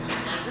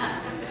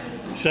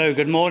So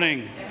good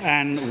morning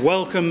and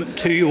welcome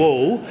to you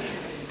all.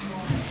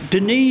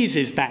 Denise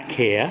is back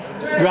here,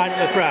 right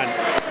at the front.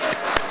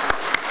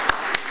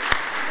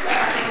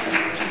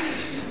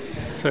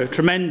 So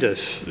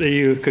tremendous that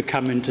you could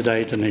come in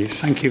today,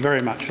 Denise. Thank you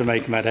very much for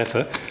making that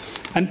effort.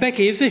 And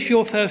Becky, is this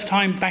your first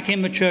time back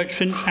in the church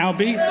since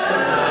Albies?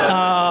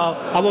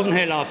 I wasn't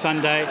here last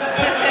Sunday.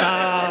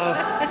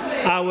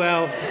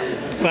 Well,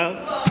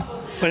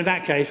 in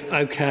that case,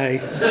 okay.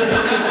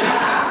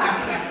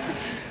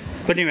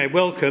 But anyway,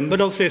 welcome. But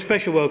obviously a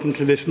special welcome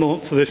to this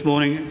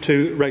morning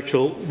to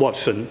Rachel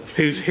Watson,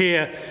 who's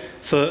here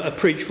for a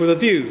Preach with a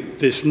View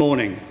this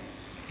morning.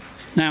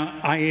 Now,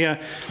 I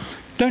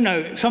don't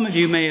know, some of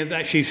you may have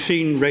actually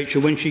seen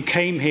Rachel when she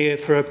came here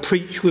for a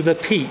Preach with a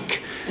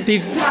Peak.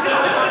 These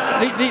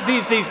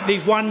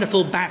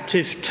wonderful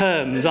Baptist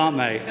terms, aren't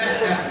they?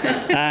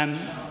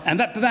 And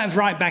that was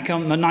right back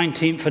on the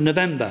 19th of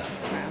November.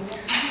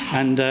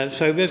 And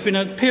so there's been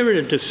a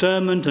period of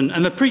discernment,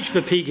 and the Preach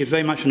with a Peak is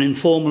very much an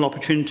informal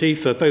opportunity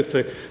for both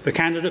the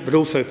candidate but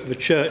also for the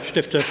church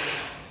just to,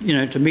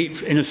 to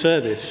meet in a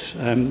service.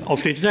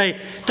 Obviously today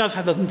does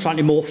have a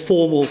slightly more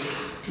formal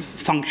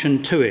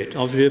function to it.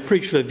 Obviously the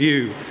Preach with a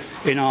View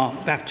in our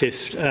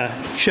Baptist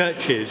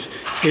churches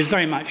is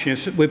very much,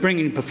 we're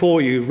bringing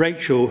before you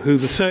Rachel, who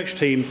the search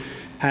team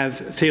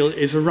feel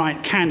is the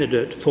right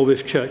candidate for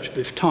this church at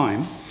this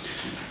time.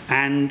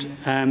 And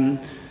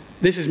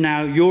this is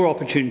now your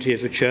opportunity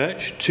as a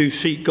church to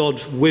seek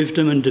God's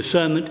wisdom and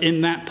discernment in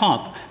that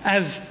path,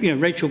 as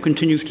Rachel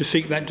continues to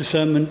seek that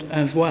discernment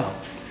as well.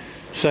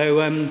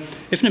 So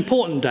it's an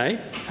important day,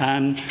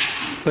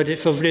 but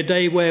it's obviously a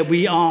day where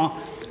we are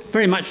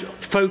very much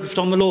focused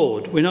on the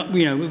Lord. We're not,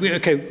 we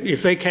need to be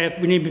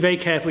very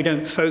careful we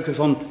don't focus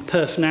on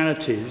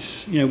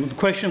personalities. The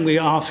question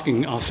we're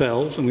asking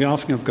ourselves and we're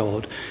asking of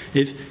God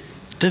is,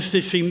 does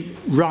this seem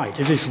right?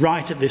 Is this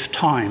right at this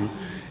time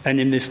and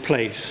in this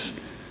place,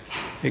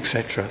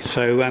 etc.?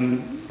 So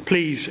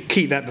please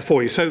keep that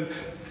before you. So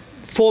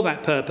for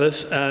that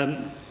purpose,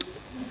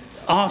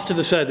 after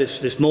the service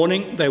this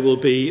morning, there will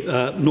be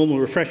normal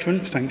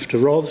refreshments, thanks to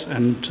Ros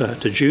and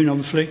to June,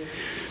 obviously.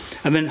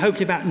 And then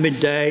hopefully about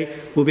midday,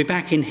 we'll be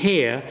back in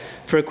here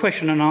for a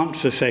question and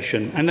answer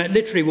session. And that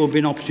literally will be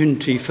an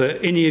opportunity for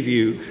any of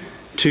you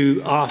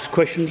to ask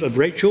questions of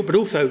Rachel, but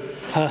also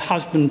her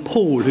husband,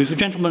 Paul, who's the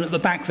gentleman at the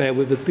back there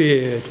with the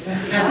beard.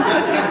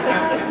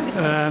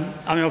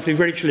 Obviously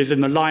Rachel is in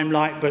the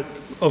limelight, but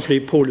obviously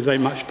Paul is very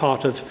much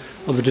part of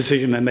the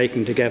decision they're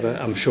making together,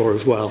 I'm sure,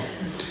 as well.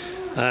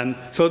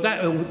 So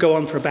that will go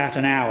on for about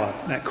an hour,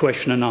 that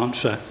question and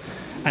answer.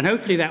 And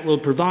hopefully that will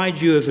provide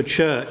you as a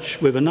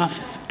church with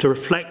enough to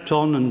reflect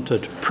on and to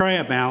pray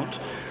about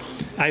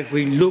as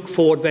we look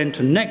forward then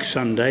to next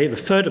Sunday, the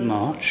 3rd of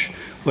March,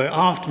 where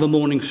after the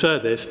morning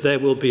service there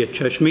will be a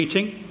church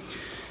meeting.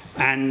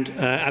 And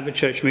at the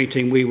church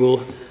meeting we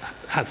will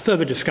have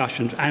further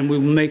discussions and we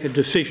will make a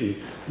decision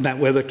about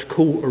whether to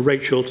call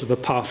Rachel to the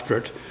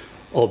pastorate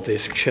of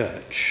this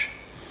church.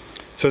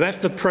 So that's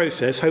the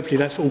process. Hopefully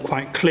that's all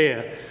quite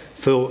clear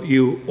for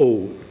you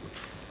all.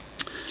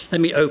 Let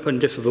me open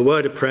just with a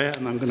word of prayer,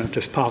 and I'm going to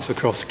just pass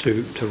across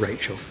to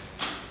Rachel.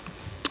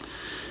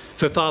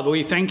 So, Father,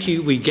 we thank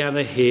you. We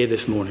gather here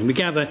this morning. We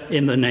gather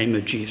in the name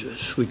of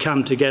Jesus. We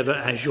come together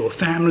as your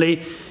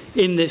family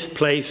in this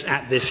place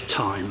at this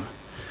time.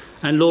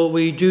 And, Lord,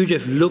 we do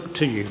just look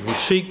to you. We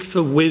seek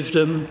for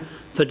wisdom,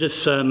 for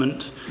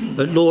discernment,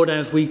 that, Lord,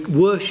 as we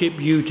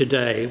worship you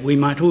today, we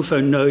might also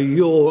know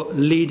your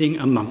leading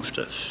amongst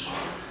us.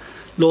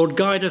 Lord,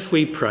 guide us,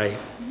 we pray.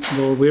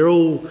 Lord, we're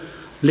all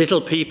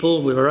little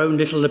people with our own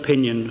little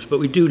opinions, but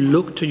we do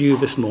look to you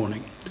this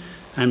morning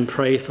and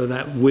pray for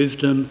that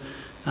wisdom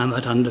and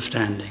that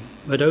understanding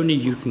that only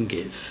you can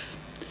give.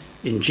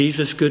 In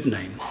Jesus' good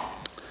name,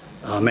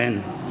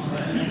 amen.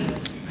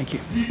 Thank you.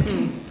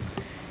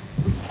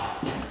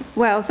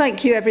 Well,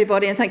 thank you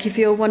everybody, and thank you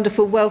for your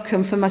wonderful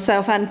welcome for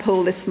myself and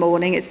Paul this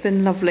morning. It's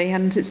been lovely,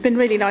 and it's been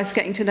really nice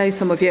getting to know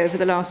some of you over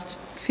the last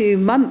few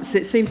months.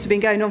 It seems to have been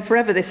going on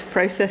forever, this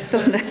process,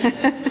 doesn't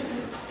it?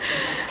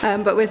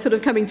 But we're sort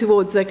of coming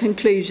towards a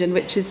conclusion,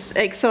 which is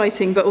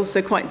exciting but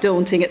also quite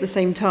daunting at the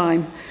same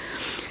time.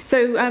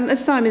 So,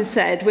 as Simon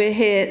said, we're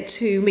here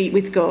to meet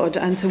with God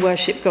and to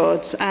worship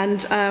God.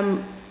 And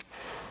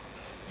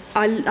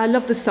I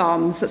love the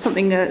Psalms. That's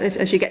something,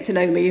 as you get to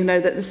know me, you know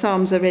that the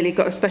Psalms have really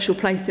got a special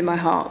place in my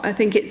heart. I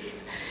think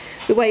it's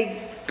the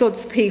way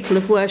God's people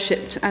have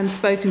worshipped and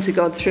spoken to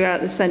God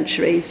throughout the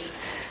centuries.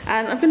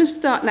 And I'm going to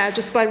start now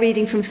just by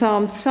reading from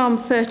Psalm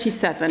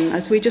 37,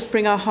 as we just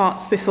bring our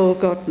hearts before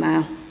God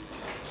now.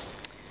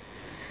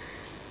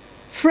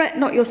 Fret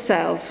not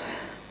yourself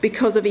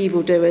because of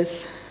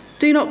evildoers.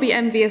 Do not be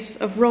envious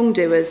of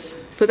wrongdoers,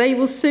 for they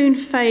will soon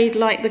fade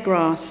like the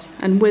grass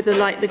and wither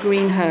like the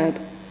green herb.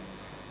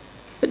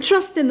 But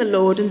trust in the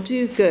Lord and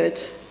do good.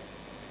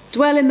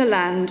 Dwell in the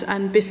land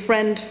and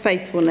befriend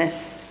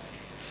faithfulness.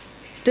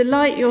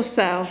 Delight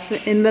yourselves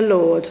in the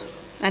Lord,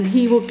 and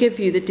he will give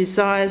you the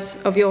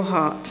desires of your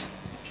heart.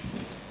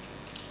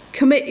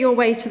 Commit your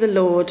way to the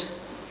Lord.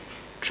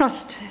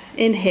 Trust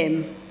in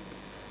him.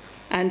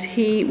 and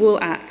he will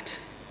act.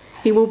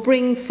 He will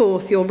bring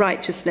forth your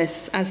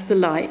righteousness as the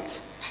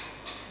light,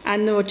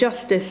 and your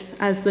justice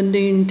as the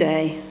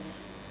noonday.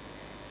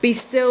 Be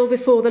still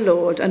before the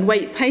Lord and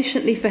wait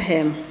patiently for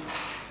him.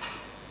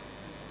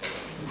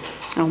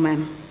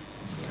 Amen.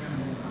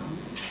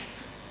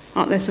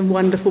 Aren't there some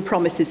wonderful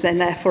promises then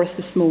there for us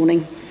this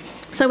morning?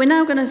 So we're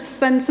now going to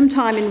spend some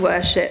time in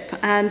worship,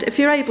 and if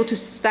you're able to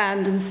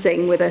stand and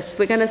sing with us,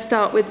 we're going to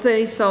start with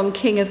the song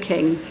King of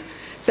Kings.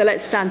 So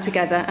let's stand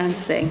together and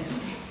sing.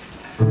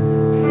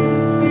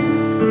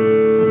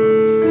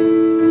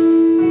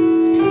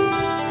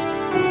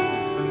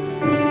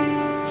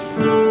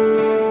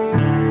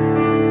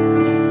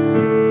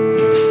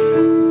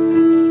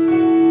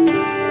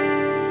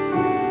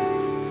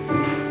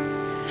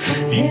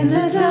 In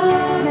the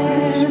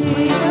darkness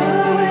we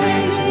were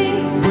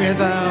waiting,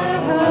 without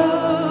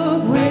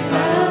hope,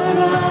 without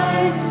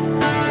light,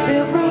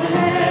 till from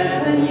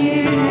heaven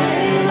you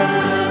came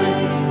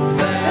running.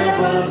 There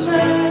was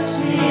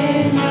mercy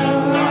in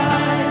your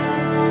eyes,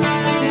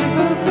 to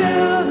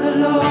fulfill the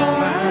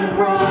law and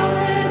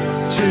prophets.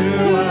 To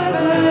a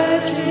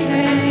virgin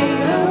came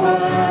the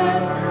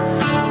word,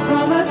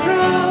 from a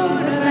throne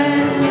of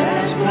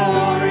endless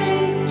glory,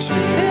 to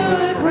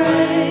the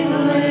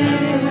cradle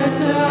in the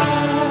dark.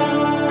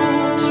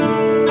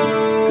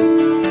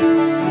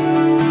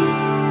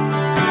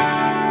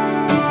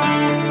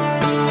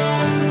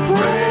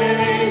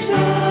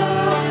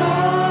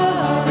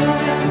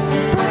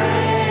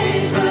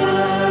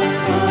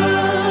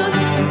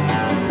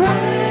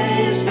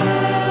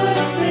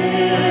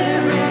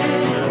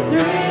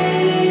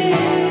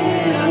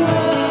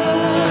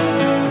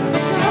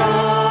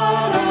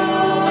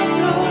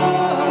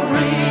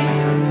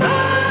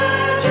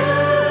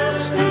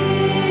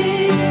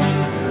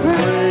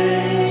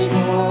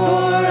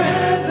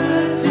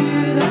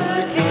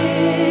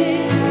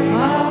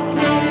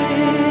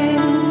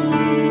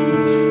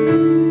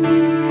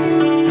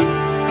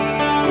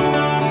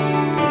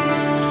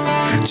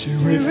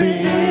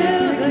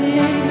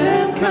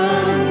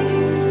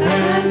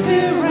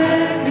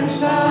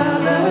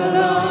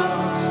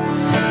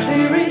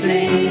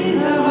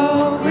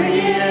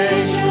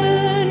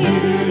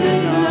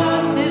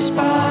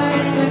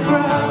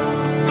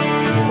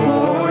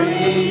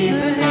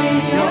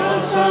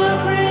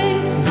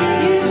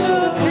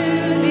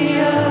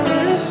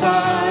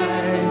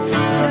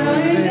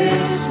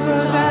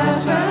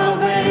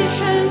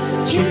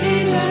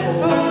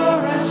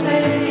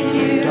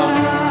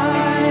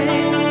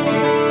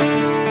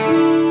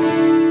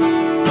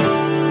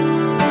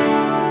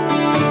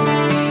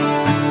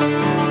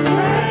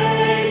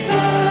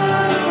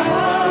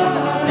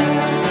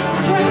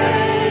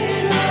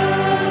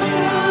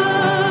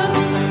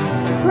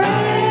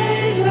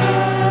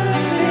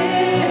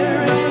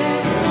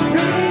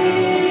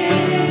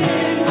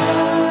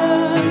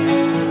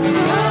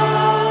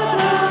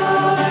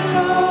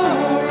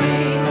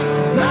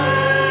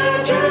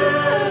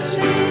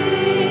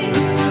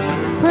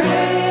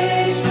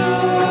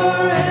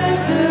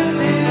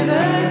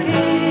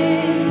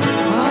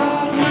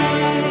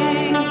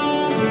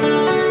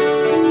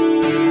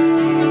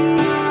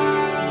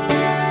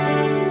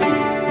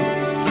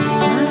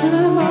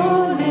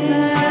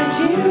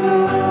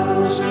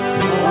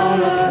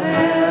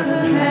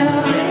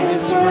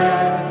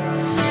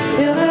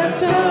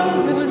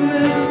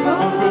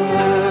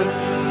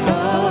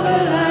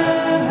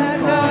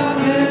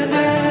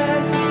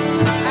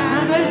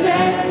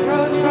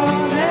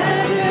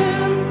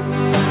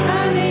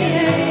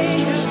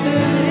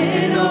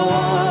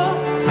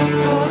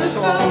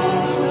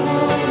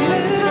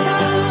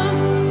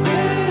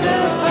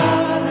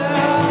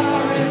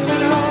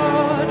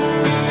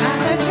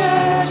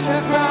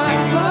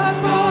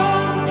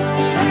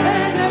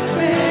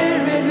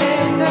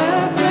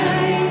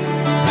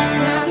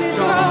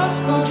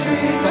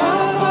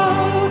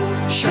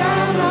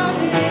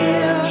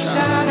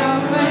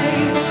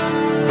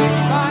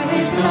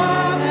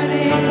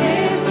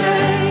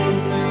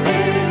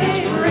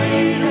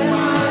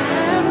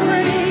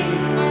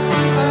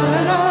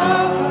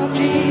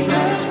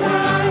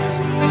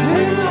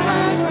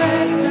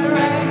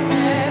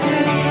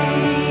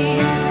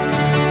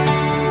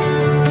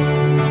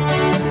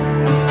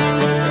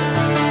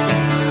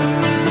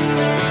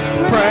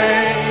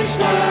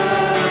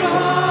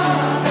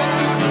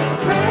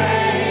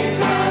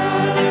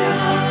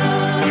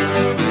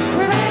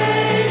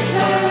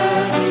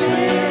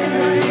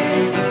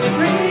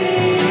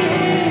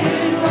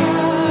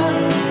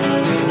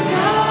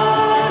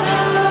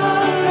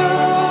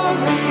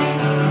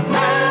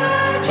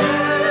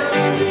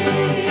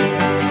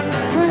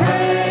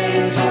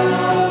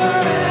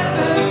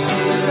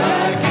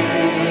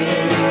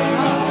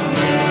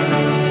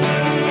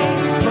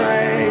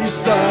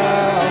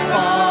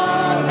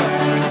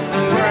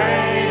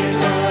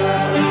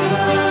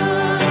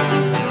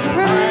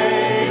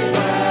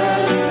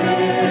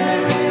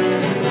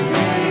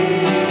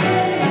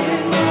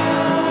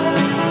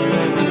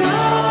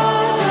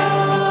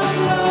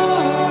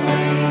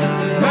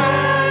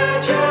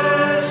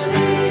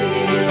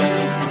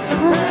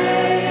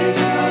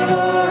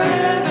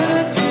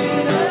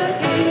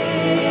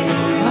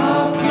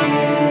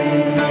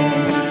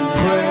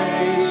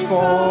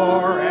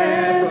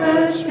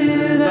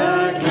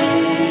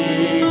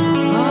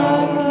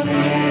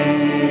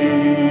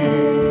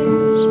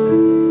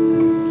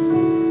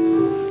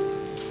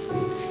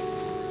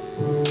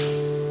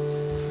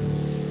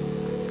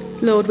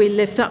 Lord, we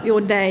lift up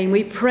your name.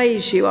 We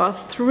praise you, our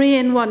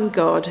three-in-one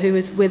God who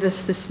is with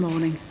us this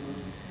morning.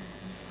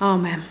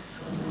 Amen.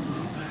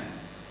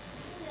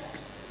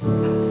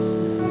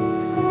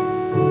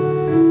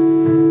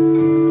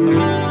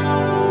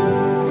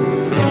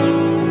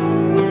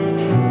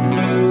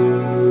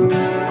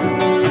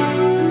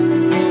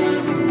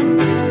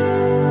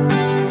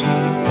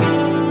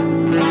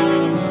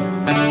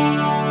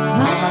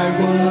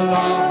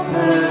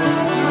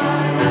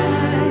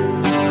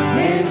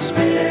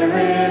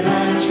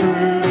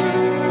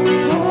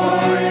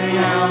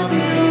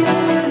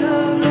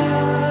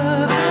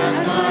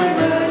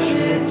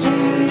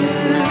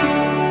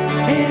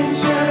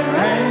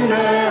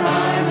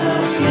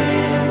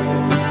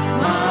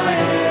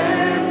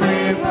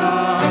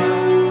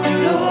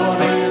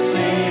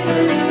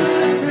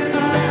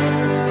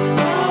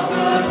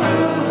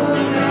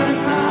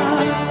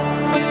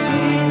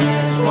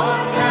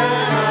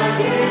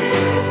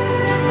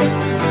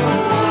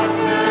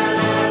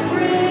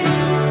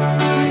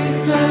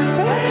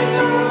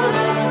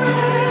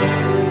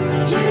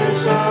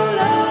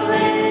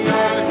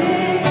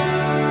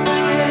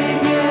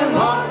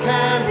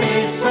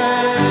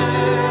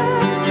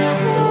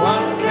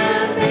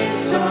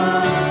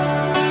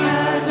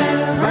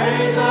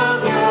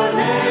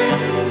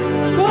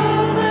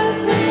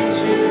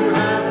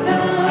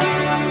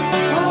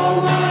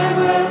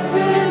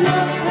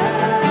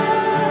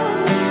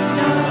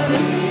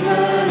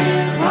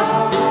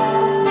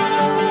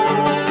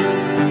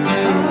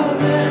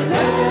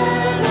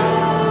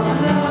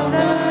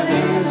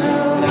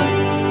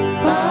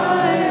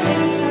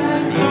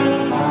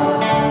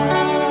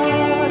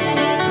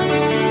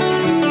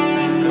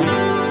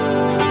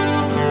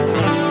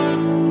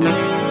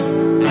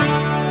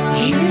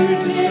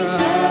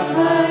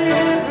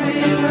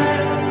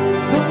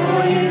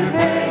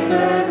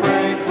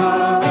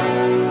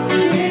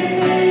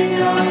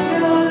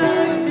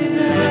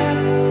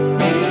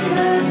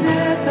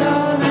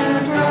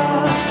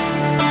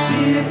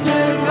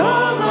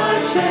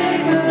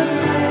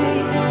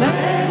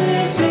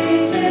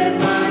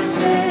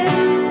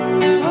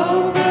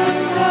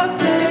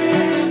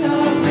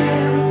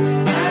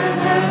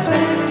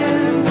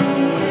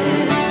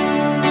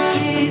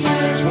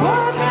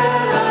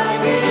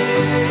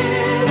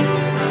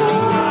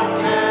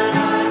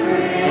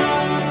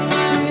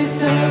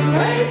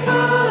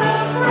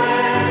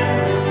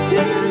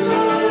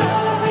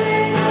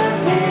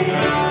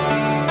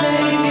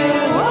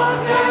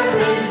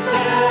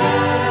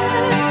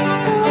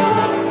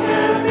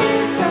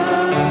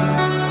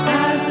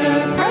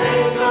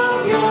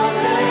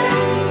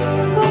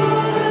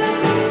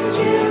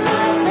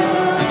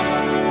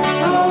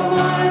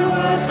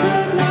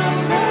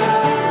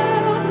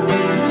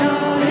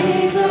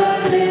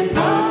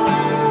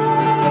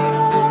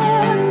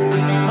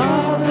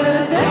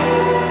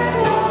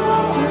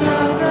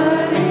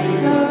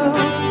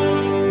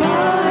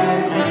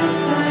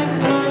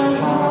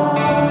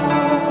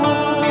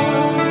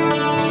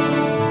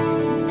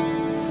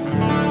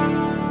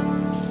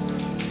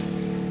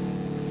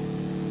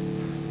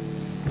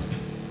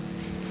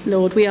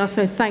 Lord, we are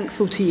so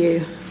thankful to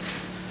you.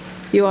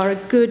 You are a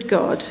good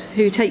God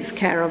who takes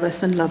care of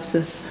us and loves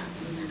us.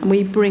 And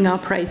we bring our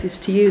praises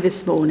to you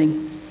this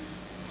morning.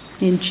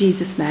 In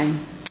Jesus' name,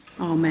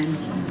 amen.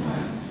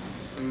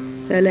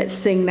 So let's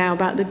sing now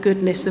about the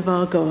goodness of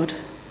our God.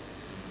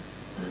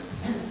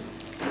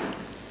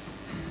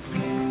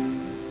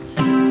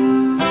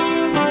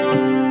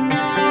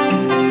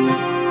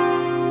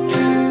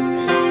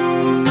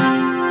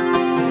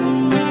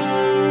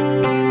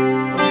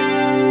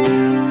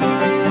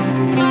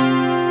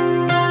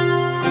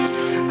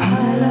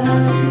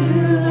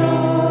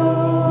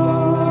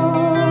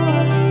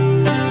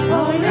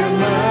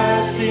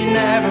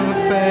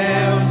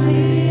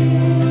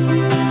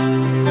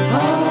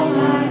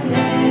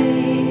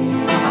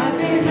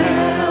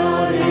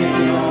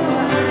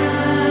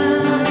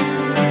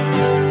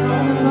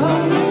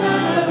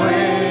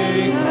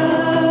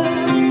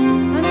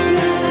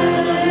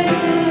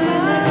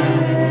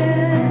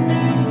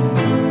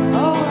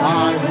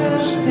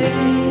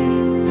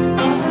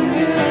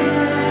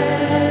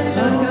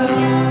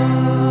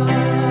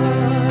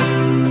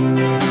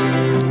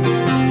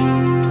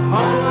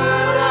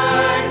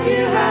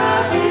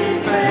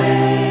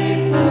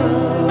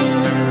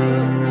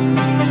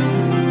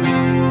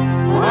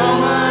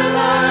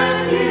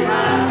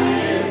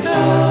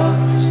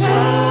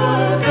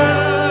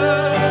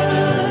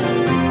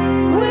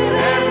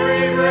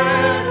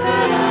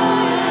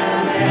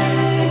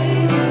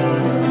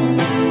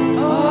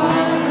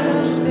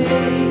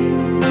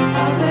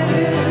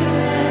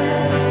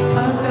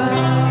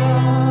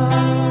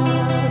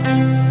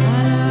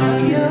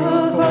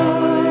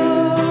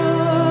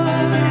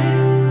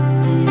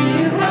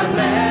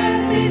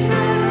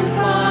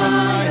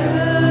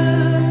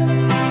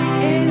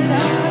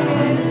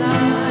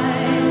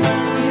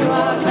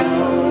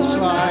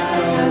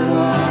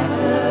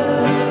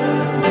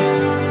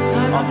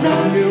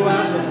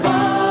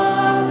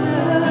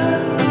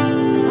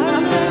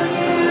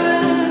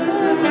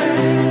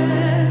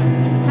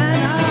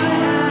 And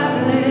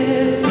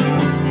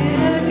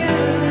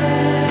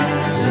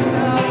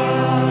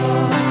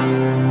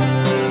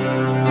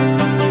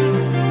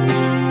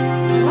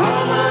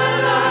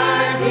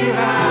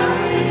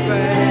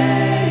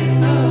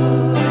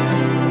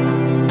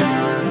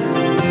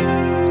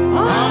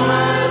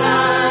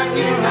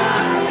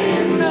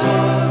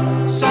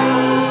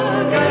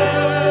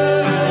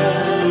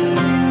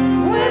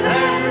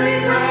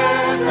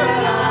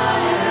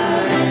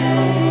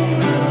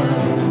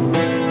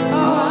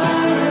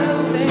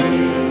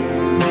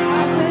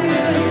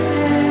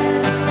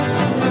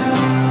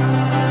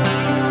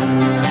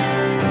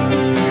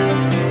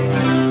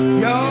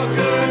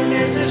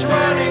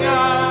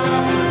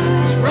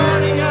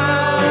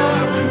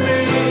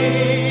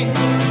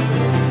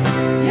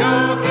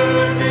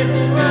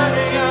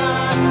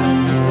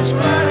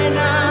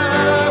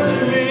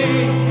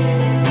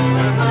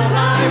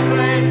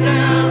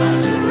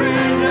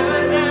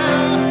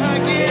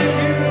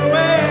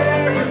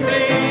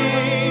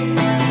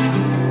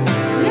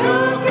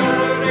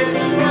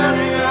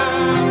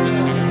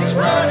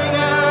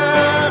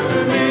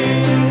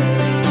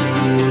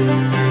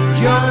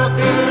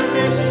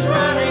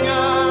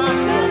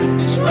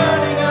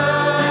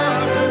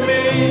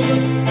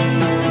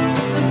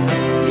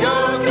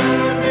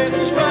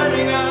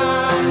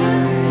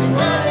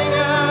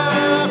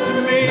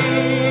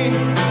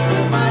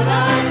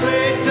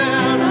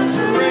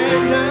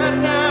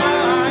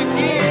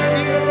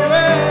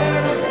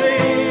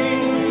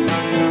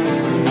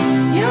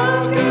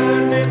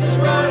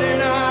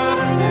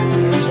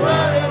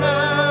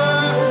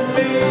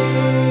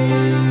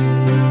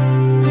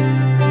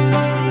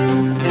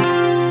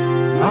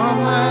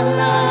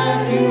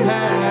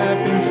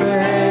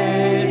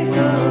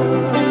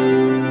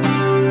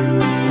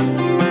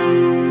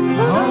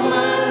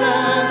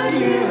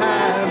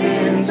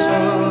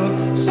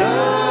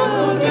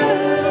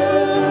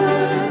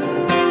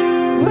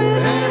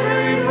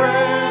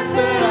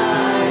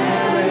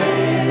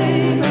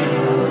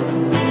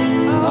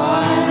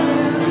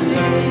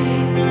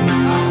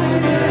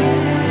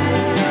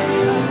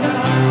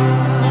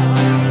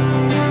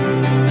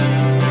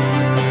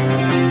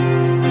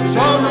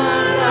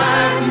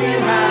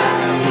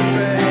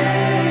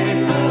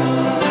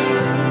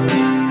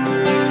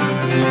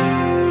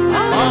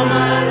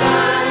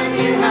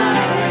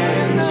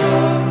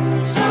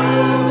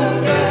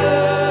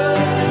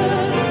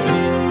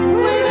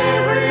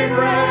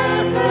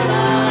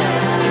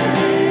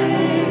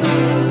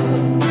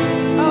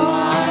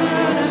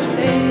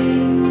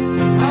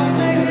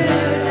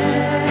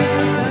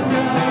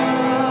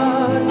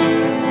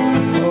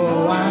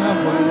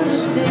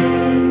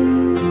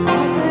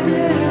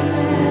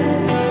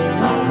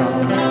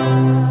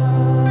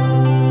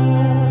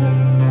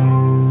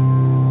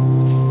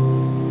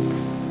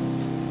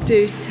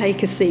Do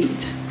take a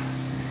seat.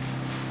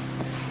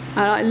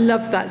 And I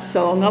love that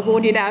song. I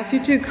warn you now, if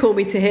you do call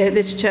me to hear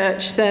this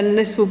church, then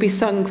this will be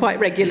sung quite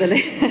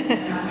regularly.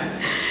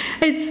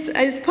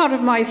 It's part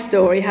of my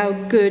story, how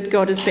good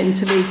God has been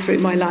to me through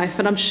my life.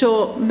 And I'm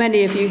sure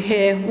many of you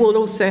here will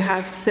also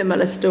have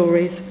similar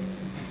stories.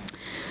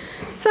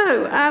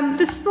 So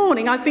this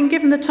morning I've been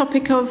given the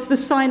topic of the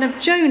sign of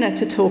Jonah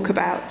to talk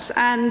about.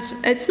 And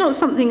it's not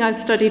something I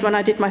studied when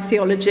I did my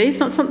theology. It's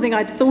not something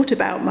I'd thought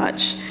about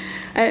much.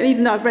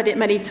 Even though I've read it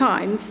many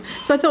times.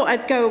 So I thought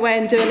I'd go away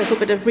and do a little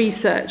bit of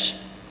research.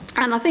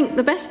 And I think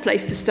the best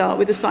place to start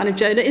with the sign of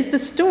Jonah is the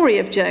story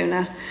of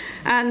Jonah.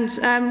 And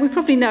we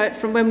probably know it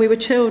from when we were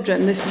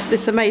children,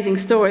 this amazing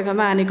story of a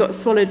man who got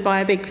swallowed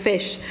by a big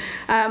fish.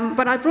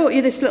 But I brought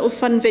you this little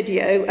fun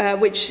video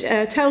which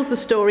tells the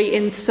story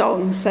in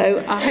song.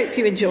 So I hope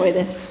you enjoy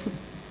this.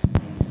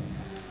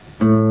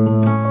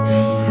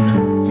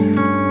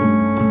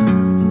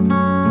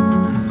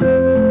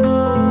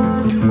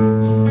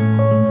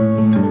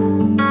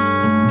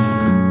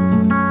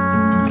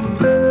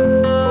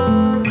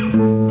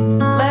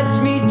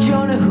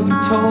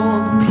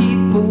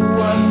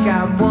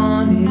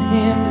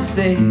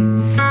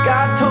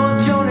 God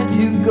told Jonah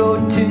to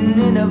go to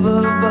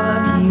Nineveh,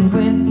 but he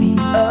went the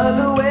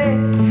other way.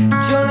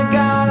 Jonah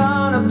got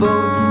on a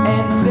boat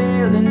and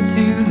sailed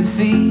into the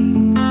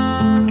sea.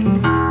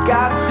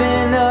 God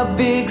sent a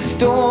big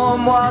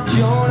storm while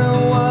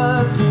Jonah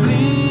was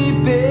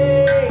sleeping.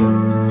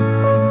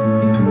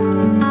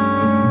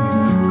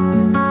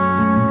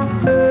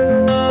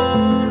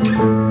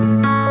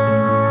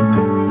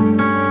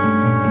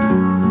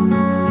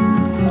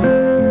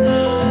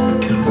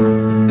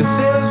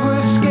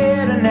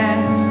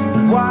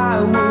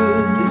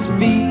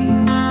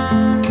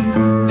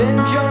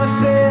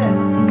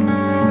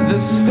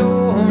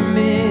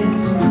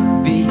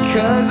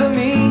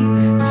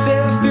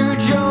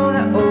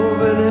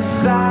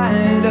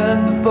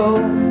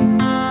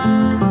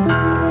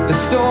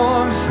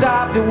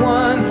 Stopped at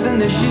once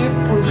and the ship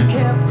was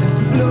kept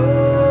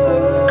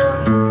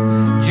afloat.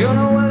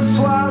 Jonah was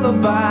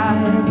swallowed by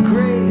a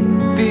great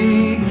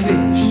big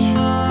fish.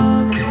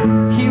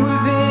 He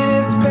was in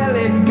his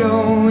belly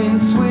going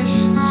swish,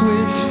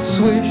 swish,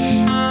 swish.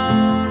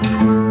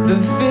 The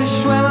fish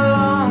swam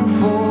along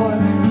for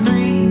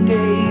 3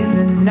 days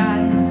and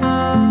nights.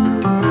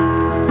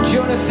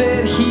 Jonah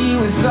said he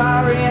was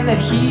sorry and that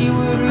he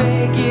would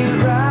make it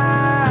right.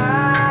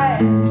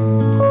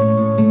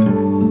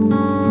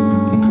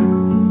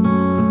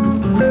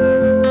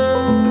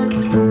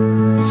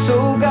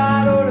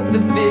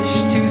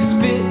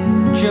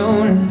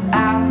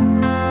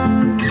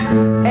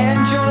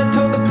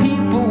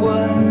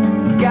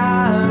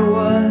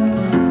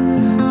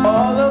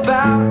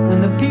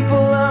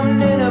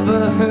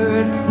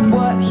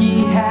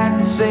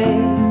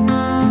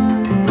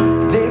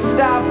 They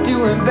stopped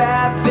doing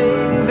bad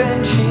things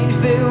and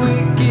changed their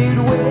wicked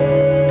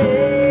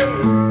ways.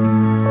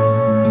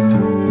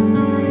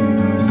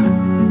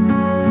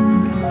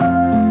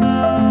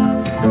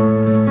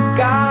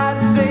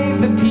 God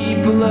saved the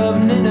people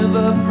of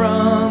Nineveh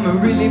from a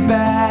really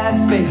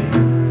bad fate.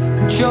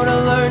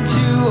 Jonah learned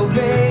to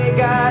obey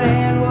God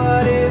and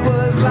what it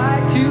was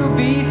like to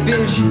be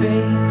fish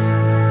bait.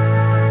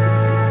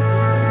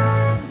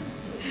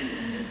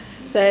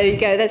 There you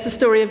go, there's the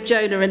story of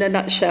Jonah in a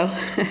nutshell.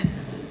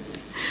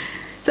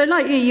 So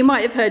like you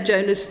might have heard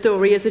Jonah's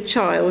story as a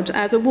child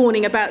as a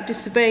warning about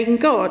disobeying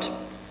God.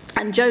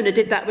 And Jonah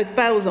did that with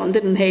bells on,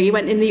 didn't he? He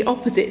went in the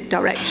opposite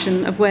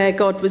direction of where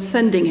God was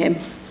sending him.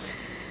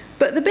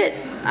 But the bit,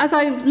 as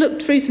I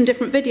looked through some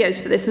different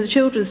videos for this and the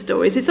children's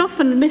stories, it's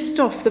often missed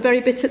off the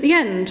very bit at the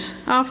end,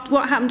 after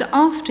what happened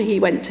after he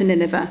went to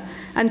Nineveh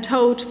and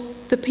told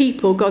the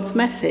people God's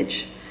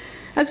message.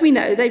 As we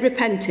know, they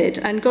repented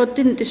and God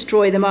didn't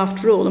destroy them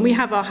after all. And we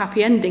have our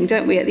happy ending,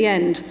 don't we, at the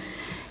end?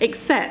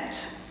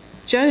 Except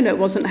Jonah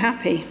wasn't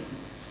happy.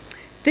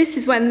 This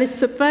is when this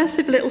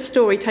subversive little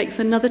story takes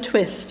another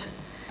twist.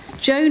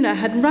 Jonah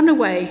had run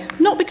away,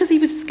 not because he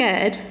was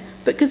scared,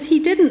 but because he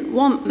didn't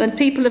want the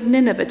people of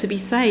Nineveh to be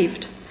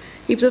saved.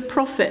 He was a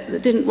prophet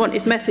that didn't want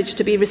his message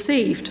to be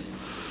received.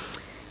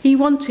 He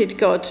wanted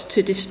God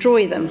to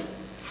destroy them.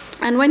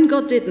 And when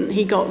God didn't,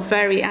 he got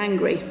very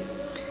angry.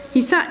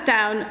 He sat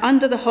down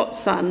under the hot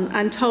sun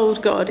and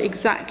told God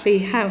exactly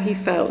how he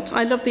felt.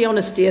 I love the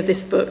honesty of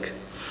this book.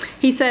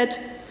 He said,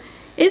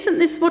 "Isn't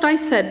this what I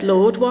said,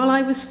 Lord, while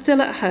I was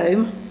still at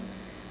home?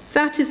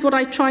 That is what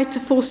I tried to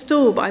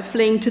forestall by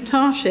fleeing to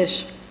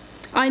Tarshish.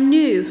 I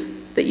knew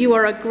that you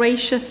are a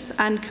gracious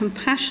and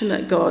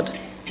compassionate God,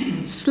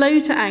 slow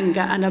to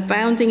anger and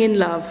abounding in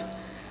love,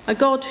 a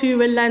God who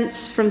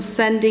relents from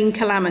sending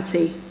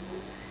calamity.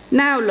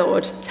 Now,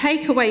 Lord,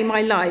 take away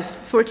my life,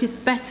 for it is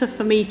better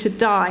for me to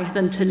die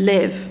than to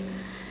live."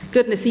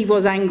 Goodness, he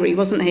was angry,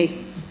 wasn't he?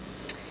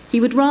 He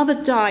would rather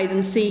die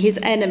than see his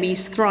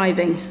enemies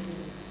thriving.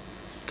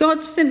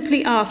 God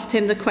simply asked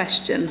him the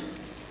question,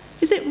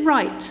 "Is it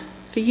right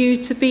for you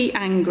to be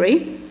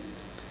angry?"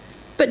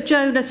 But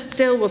Jonah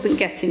still wasn't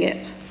getting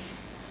it.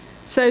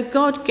 So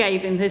God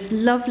gave him this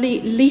lovely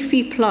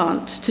leafy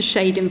plant to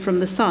shade him from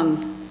the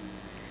sun.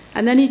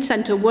 And then he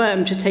sent a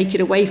worm to take it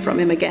away from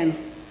him again.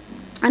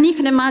 And you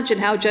can imagine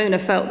how Jonah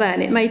felt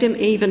then. It made him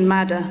even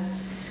madder.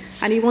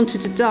 And he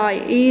wanted to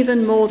die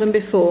even more than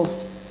before.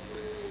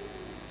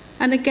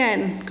 And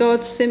again,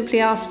 God simply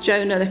asked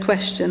Jonah the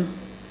question,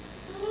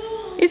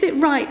 "Is it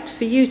right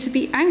for you to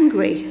be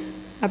angry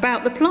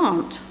about the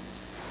plant?"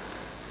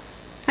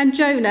 And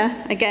Jonah,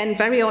 again,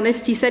 very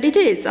honest, he said, "It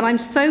is, and I'm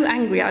so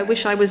angry I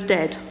wish I was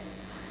dead."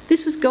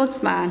 This was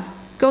God's man,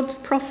 God's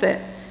prophet.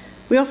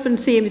 We often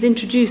see him as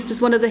introduced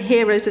as one of the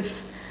heroes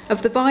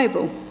of the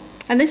Bible.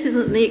 And this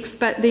isn't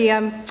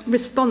the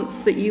response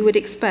that you would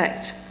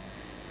expect.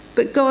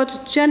 But God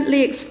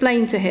gently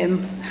explained to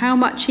him how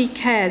much he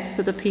cares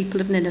for the people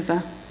of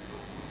Nineveh.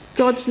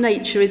 God's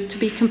nature is to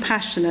be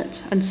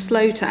compassionate and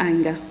slow to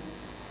anger.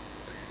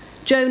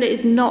 Jonah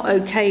is not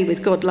okay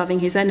with God loving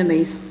his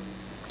enemies.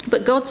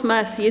 But God's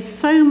mercy is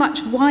so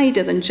much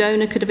wider than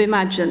Jonah could have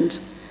imagined.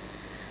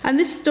 And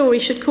this story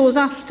should cause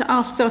us to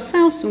ask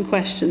ourselves some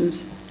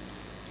questions.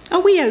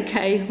 Are we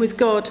okay with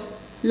God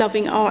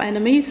loving our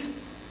enemies?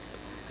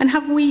 And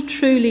have we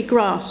truly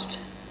grasped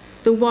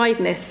the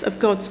wideness of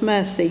God's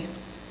mercy?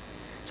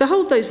 So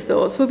hold those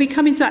thoughts. We'll be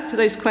coming back to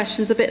those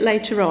questions a bit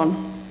later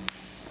on.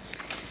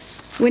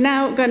 We're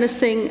now going to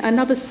sing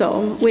another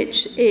song,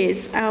 which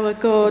is "Our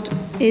God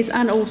is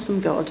an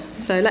Awesome God."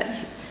 So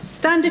let's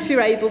stand if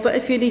you're able, but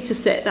if you need to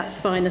sit, that's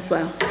fine as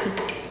well.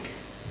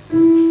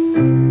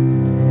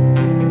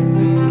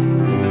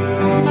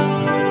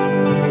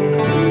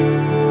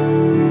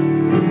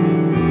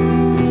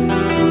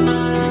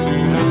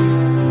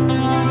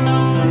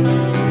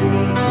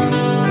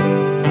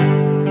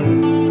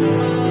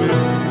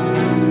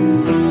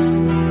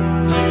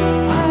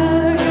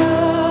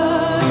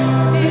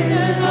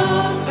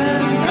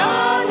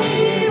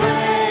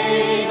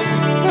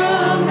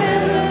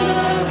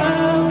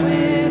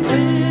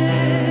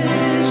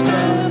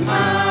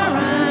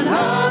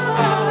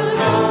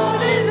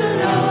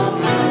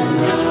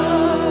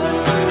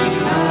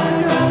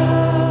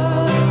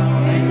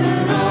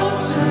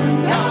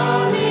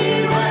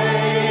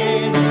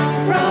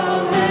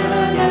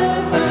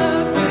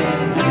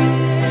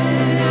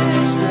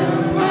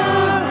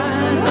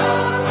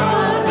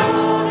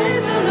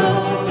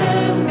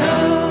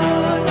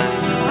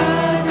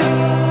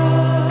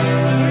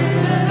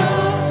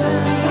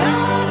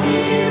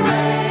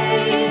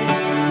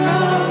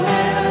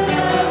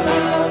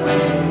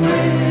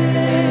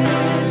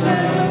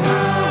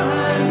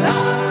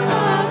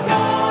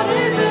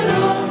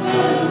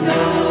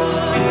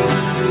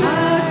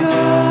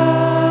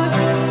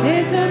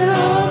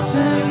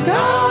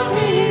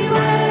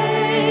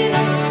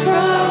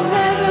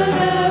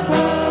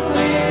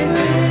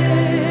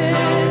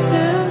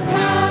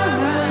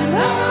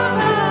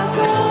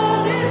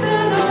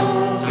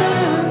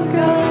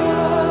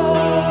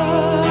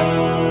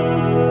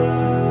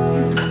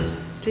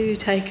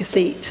 Take a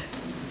seat.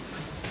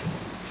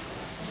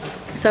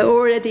 So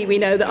already we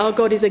know that our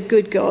God is a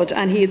good God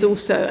and he is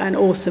also an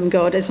awesome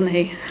God, isn't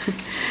he?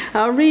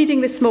 Our reading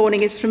this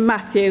morning is from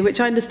Matthew, which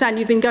I understand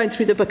you've been going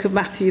through the book of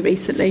Matthew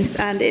recently,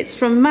 and it's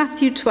from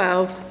Matthew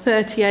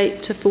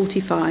 12:38 to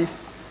 45.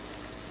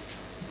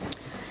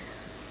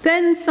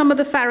 Then some of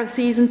the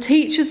Pharisees and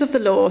teachers of the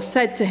law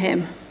said to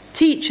him,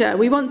 "Teacher,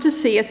 we want to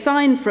see a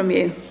sign from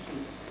you."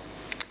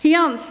 He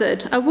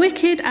answered, "A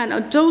wicked and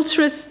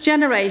adulterous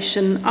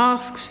generation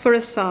asks for a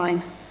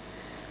sign,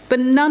 but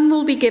none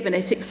will be given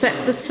it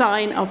except the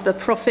sign of the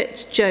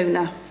prophet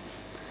Jonah.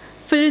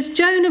 For as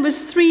Jonah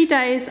was 3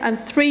 days and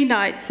 3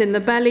 nights in the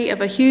belly of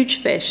a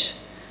huge fish,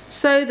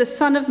 so the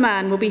Son of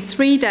Man will be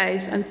 3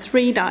 days and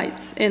 3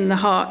 nights in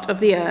the heart of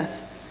the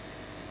earth.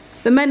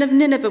 The men of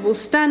Nineveh will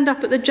stand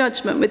up at the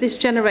judgment with this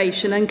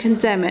generation and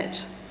condemn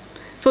it,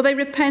 for they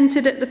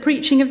repented at the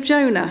preaching of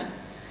Jonah,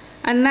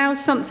 and now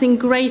something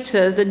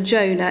greater than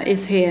Jonah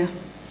is here.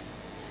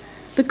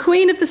 The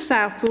Queen of the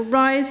South will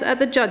rise at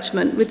the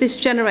judgment with this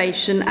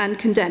generation and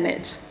condemn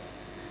it,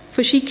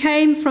 for she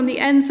came from the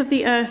ends of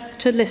the earth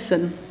to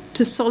listen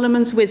to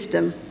Solomon's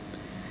wisdom,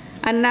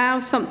 and now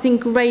something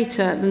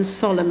greater than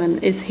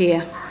Solomon is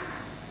here.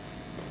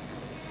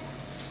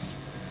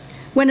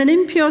 When an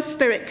impure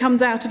spirit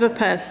comes out of a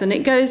person,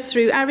 it goes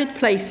through arid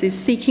places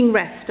seeking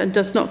rest and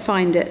does not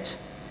find it.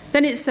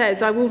 Then it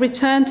says, I will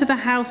return to the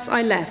house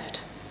I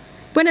left.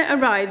 When it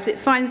arrives, it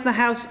finds the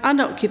house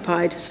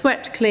unoccupied,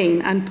 swept clean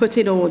and put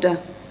in order.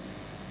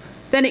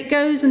 Then it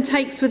goes and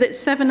takes with it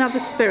 7 other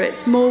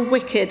spirits more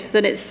wicked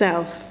than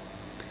itself,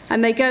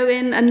 and they go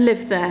in and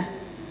live there.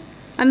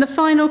 And the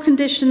final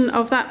condition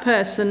of that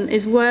person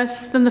is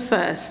worse than the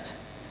first.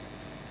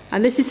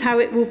 And this is how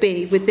it will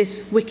be with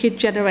this wicked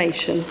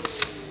generation.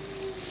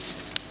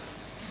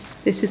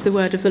 This is the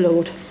word of the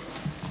Lord.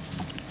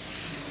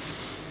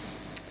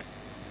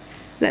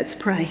 Let's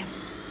pray.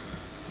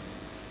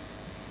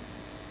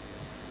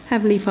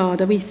 Heavenly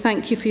Father, we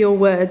thank you for your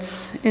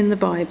words in the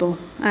Bible,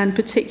 and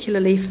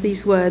particularly for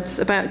these words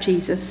about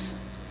Jesus.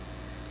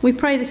 We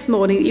pray this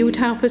morning that you would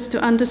help us to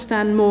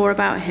understand more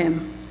about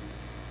him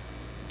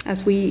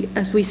as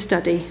we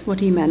study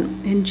what he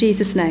meant. In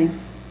Jesus' name,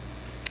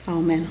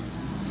 amen.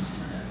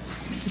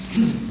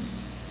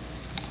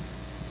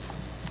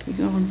 We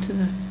go on to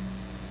a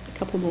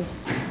couple more.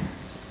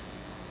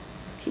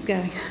 Keep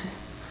going.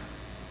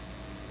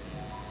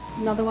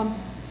 Another one.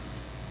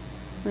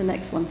 The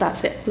next one.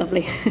 That's it.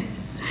 Lovely.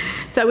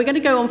 So we're going to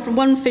go on from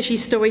one fishy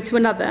story to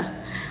another.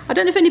 I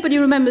don't know if anybody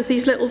remembers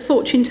these little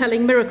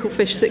fortune-telling miracle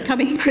fish that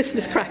come in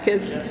Christmas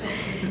crackers.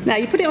 Now,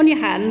 you put it on your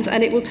hand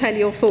and it will tell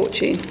your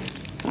fortune.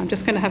 So I'm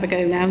just going to have a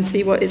go now and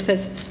see what it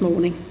says this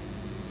morning.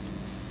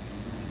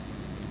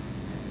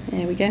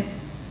 There we go.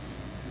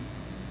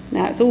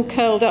 Now it's all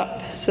curled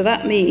up, so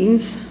that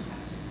means...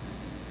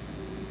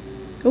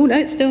 Oh, no,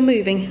 it's still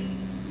moving.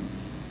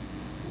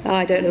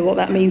 I don't know what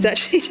that means,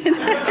 actually.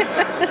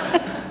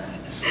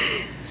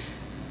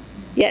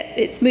 Yeah,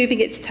 it's moving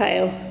its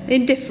tail.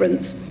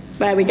 Indifference.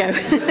 There we go.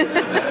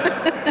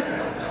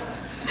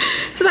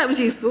 So that was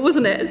useful,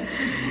 wasn't it?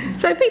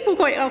 So people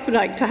quite often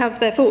like to have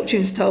their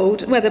fortunes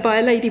told, whether by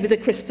a lady with a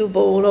crystal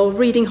ball or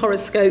reading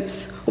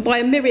horoscopes, or by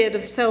a myriad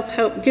of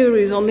self-help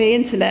gurus on the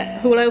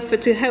internet who will offer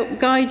to help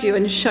guide you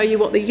and show you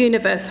what the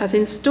universe has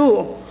in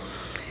store.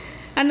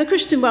 And the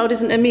Christian world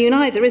isn't immune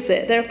either, is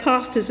it? There are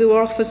pastors who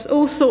offer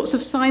all sorts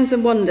of signs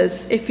and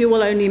wonders if you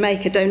will only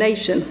make a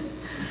donation.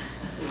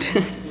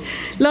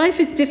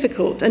 Life is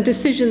difficult and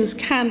decisions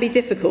can be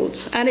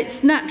difficult, and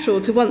it's natural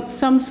to want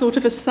some sort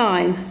of a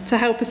sign to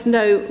help us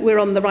know we're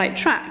on the right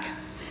track.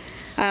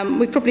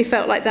 We've probably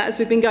felt like that as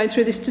we've been going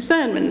through this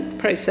discernment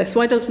process.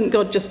 Why doesn't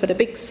God just put a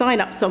big sign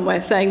up somewhere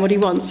saying what he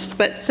wants?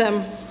 But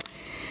so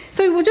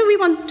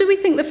do we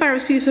think the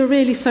Pharisees are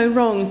really so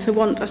wrong to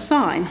want a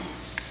sign?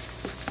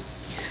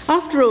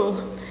 After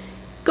all,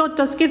 God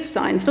does give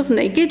signs, doesn't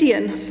he?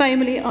 Gideon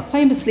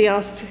famously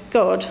asked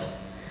God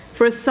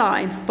for a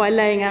sign by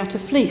laying out a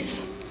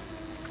fleece.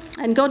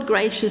 And God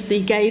graciously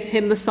gave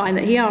him the sign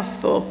that he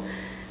asked for,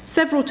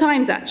 several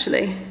times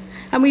actually.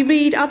 And we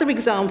read other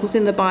examples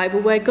in the Bible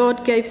where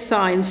God gave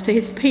signs to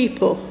his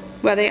people,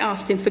 where they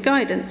asked him for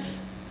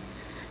guidance.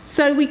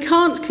 So we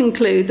can't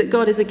conclude that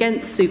God is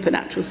against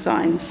supernatural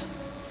signs.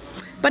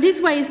 But his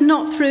way is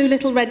not through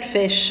little red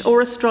fish or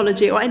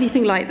astrology or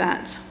anything like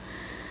that.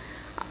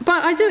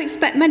 But I do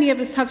expect many of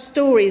us have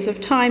stories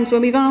of times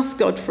when we've asked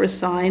God for a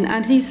sign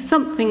and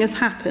something has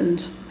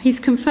happened. He's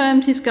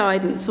confirmed his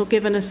guidance or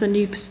given us a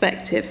new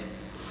perspective.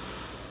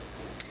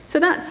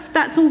 So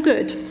that's all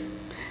good.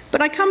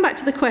 But I come back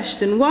to the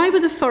question, why were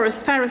the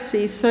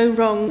Pharisees so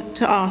wrong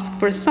to ask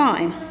for a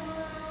sign?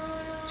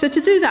 So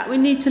to do that, we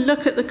need to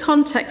look at the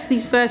context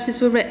these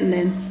verses were written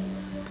in.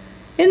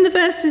 In the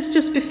verses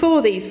just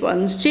before these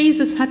ones,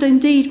 Jesus had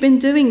indeed been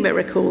doing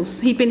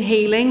miracles. He'd been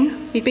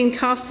healing, he'd been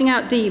casting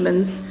out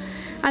demons,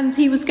 and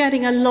he was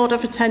getting a lot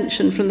of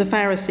attention from the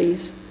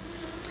Pharisees.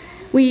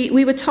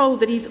 We were told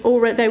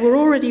that they were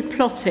already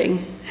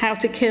plotting how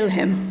to kill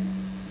him.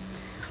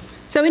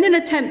 So in an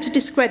attempt to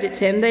discredit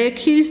him, they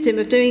accused him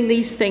of doing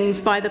these things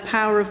by the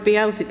power of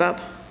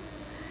Beelzebub.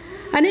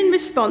 And in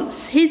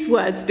response, his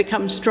words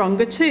become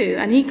stronger too,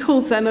 and he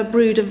calls them a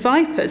brood of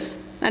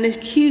vipers and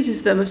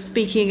accuses them of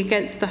speaking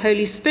against the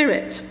Holy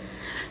Spirit.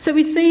 So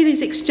we see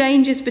these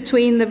exchanges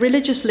between the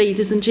religious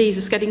leaders and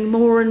Jesus getting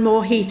more and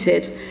more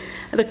heated.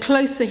 The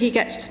closer he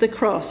gets to the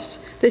cross,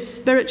 this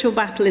spiritual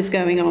battle is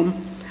going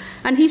on.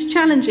 And he's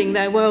challenging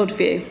their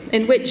worldview,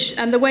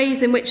 and the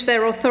ways in which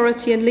their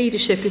authority and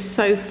leadership is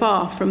so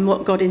far from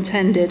what God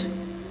intended.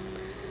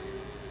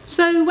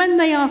 So when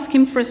they ask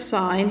him for a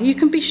sign, you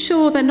can be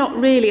sure they're not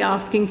really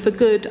asking for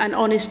good and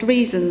honest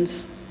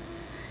reasons.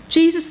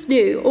 Jesus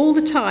knew all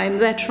the time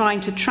they're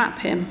trying to trap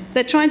him.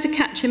 They're trying to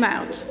catch him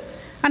out.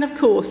 And of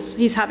course,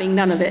 he's having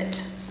none of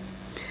it.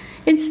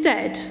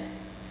 Instead,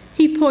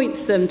 he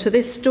points them to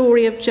this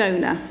story of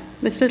Jonah,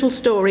 this little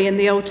story in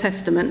the Old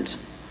Testament.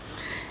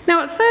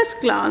 Now, at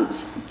first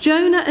glance,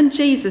 Jonah and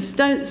Jesus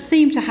don't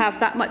seem to have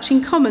that much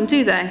in common,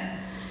 do they?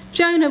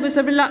 Jonah was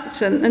a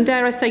reluctant and,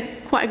 dare I say,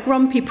 quite a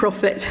grumpy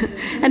prophet,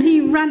 and he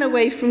ran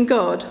away from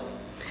God.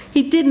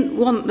 He didn't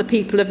want the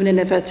people of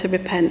Nineveh to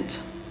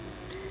repent.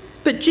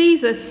 But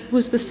Jesus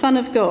was the Son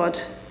of God,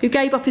 who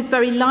gave up his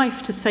very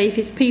life to save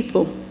his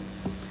people.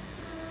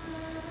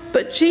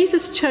 But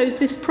Jesus chose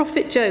this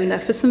prophet Jonah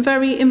for some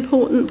very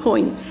important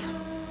points.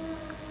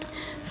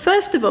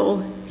 First of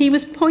all, he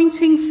was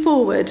pointing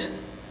forward,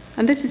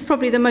 and this is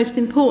probably the most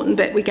important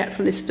bit we get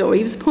from this story.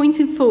 He was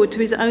pointing forward to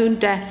his own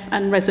death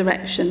and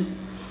resurrection,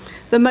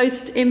 the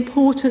most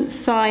important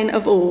sign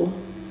of all.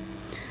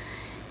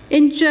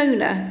 In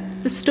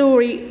Jonah's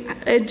story,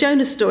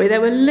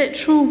 there were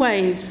literal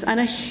waves and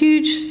a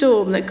huge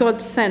storm that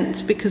God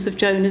sent because of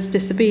Jonah's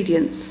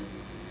disobedience.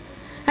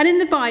 And in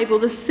the Bible,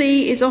 the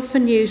sea is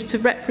often used to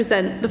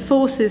represent the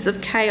forces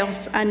of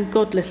chaos and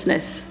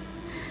godlessness,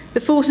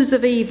 the forces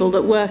of evil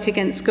that work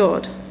against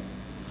God.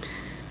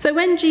 So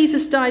when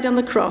Jesus died on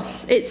the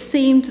cross, it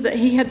seemed that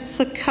he had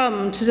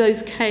succumbed to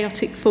those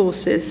chaotic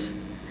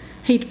forces.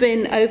 He'd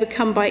been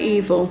overcome by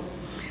evil,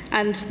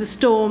 and the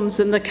storms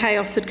and the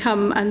chaos had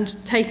come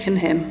and taken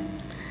him.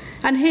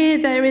 And here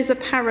there is a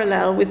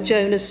parallel with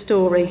Jonah's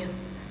story.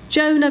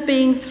 Jonah,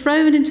 being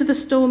thrown into the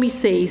stormy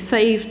sea,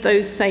 saved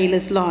those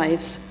sailors'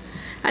 lives.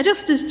 And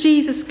just as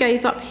Jesus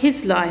gave up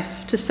his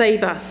life to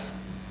save us.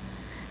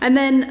 And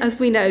then, as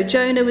we know,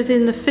 Jonah was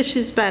in the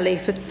fish's belly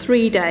for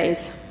 3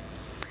 days.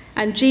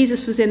 And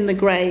Jesus was in the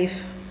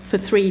grave for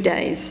 3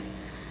 days.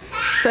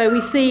 So we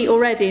see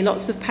already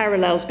lots of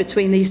parallels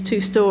between these two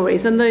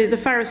stories. And the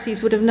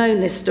Pharisees would have known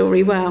this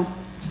story well.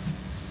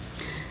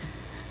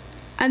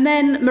 And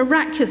then,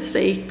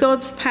 miraculously,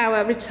 God's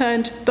power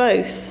returned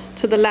both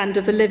to the land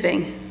of the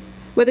living,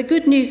 where the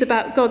good news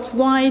about God's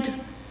wide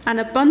and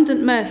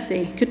abundant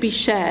mercy could be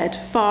shared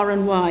far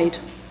and wide.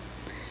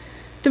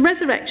 The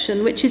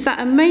resurrection, which is that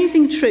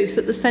amazing truth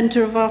at the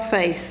centre of our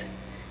faith,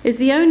 is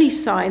the only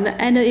sign that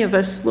any of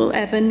us will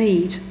ever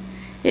need.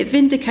 It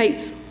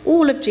vindicates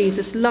all of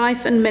Jesus'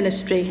 life and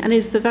ministry and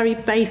is the very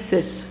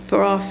basis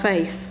for our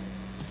faith.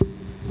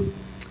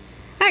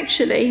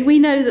 Actually, we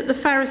know that the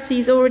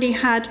Pharisees already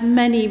had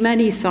many,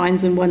 many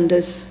signs and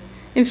wonders.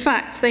 In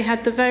fact, they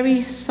had the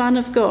very Son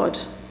of God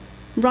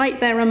right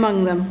there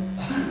among them.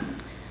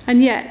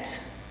 And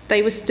yet,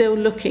 they were still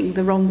looking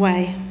the wrong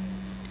way.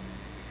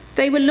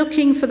 They were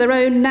looking for their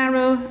own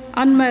narrow,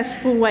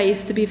 unmerciful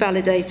ways to be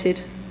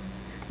validated,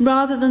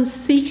 rather than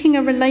seeking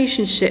a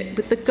relationship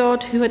with the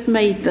God who had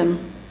made them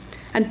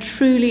and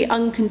truly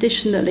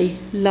unconditionally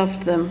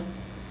loved them.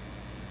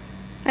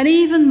 And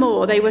even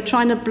more, they were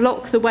trying to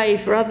block the way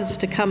for others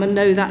to come and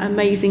know that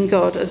amazing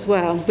God as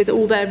well, with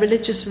all their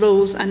religious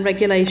rules and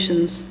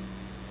regulations.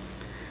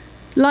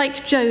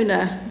 Like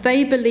Jonah,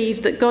 they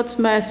believed that God's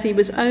mercy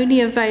was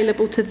only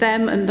available to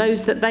them and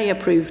those that they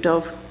approved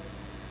of.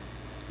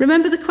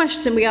 Remember the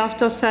question we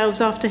asked ourselves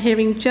after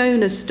hearing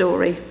Jonah's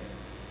story.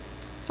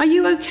 Are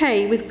you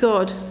okay with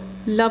God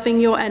loving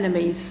your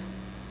enemies?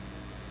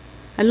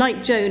 And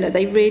like Jonah,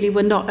 they really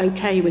were not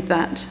okay with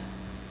that.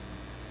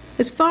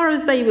 As far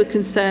as they were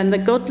concerned, the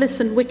godless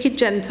and wicked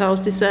Gentiles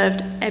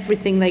deserved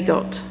everything they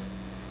got.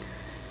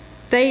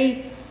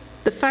 The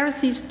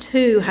Pharisees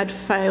too had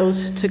failed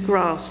to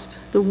grasp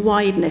the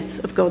wideness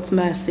of God's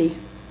mercy.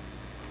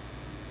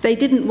 They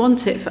didn't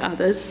want it for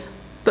others,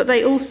 but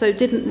they also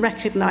didn't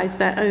recognise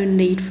their own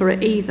need for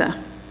it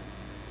either.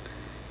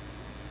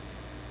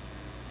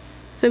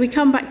 So we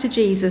come back to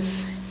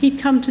Jesus. He'd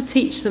come to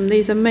teach them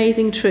these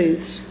amazing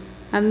truths,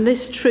 and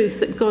this truth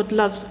that God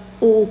loves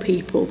all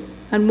people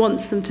and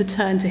wants them to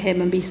turn to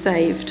him and be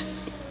saved.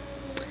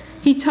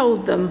 He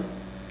told them,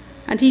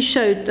 and he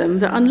showed them,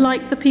 that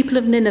unlike the people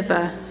of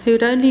Nineveh,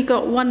 who'd only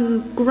got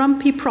one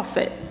grumpy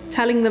prophet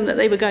telling them that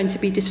they were going to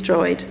be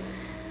destroyed,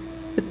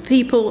 the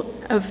people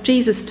of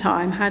Jesus'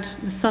 time had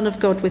the Son of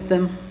God with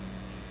them,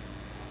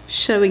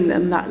 showing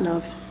them that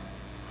love.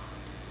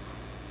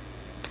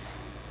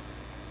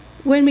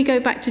 When we go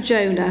back to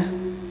Jonah,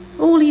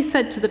 all he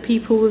said to the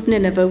people of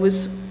Nineveh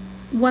was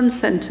one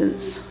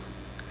sentence: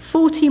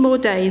 40 more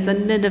days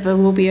and Nineveh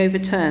will be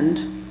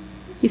overturned.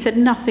 He said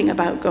nothing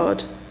about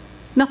God,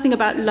 nothing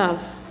about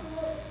love.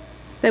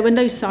 There were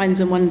no signs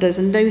and wonders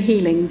and no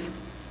healings.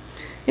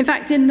 In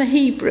fact, in the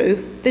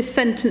Hebrew, this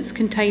sentence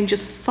contained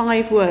just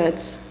 5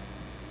 words.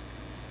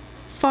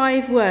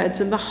 5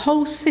 words, and the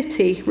whole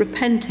city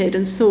repented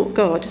and sought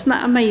God. Isn't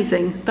that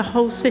amazing? The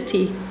whole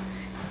city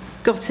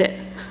got it.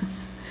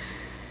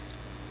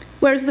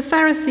 Whereas the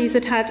Pharisees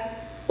had had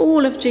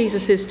all of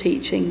Jesus'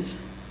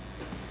 teachings,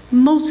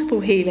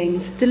 multiple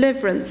healings,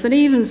 deliverance, and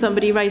even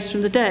somebody raised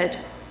from the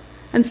dead,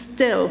 and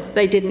still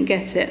they didn't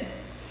get it.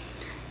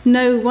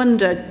 No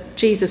wonder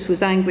Jesus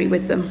was angry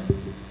with them.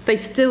 They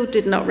still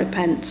did not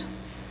repent.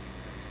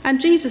 And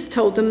Jesus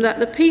told them that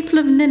the people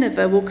of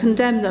Nineveh will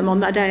condemn them on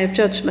that day of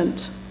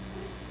judgment.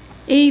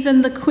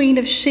 Even the Queen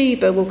of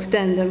Sheba will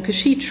condemn them, because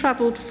she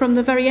travelled from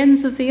the very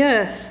ends of the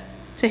earth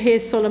to hear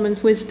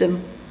Solomon's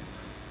wisdom.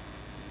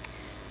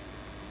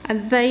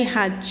 And they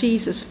had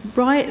Jesus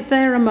right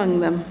there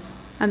among them,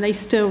 and they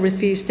still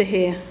refused to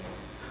hear.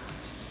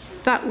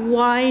 That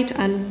wide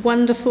and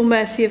wonderful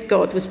mercy of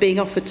God was being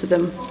offered to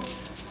them,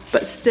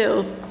 but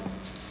still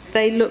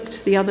they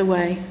looked the other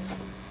way.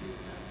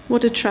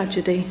 What a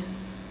tragedy.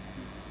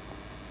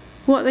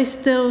 What they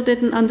still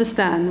didn't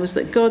understand was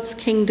that God's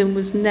kingdom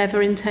was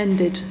never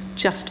intended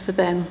just for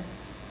them.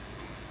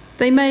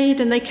 They made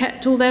and they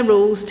kept all their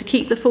rules to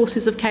keep the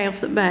forces of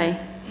chaos at bay.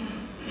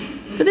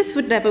 But this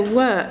would never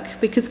work,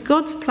 because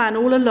God's plan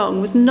all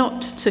along was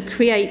not to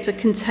create a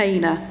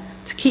container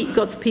to keep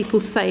God's people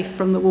safe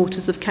from the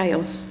waters of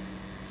chaos.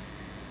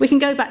 We can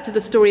go back to the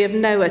story of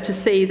Noah to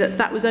see that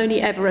that was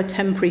only ever a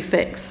temporary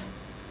fix.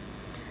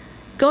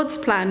 God's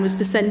plan was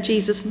to send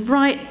Jesus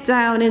right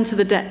down into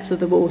the depths of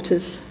the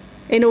waters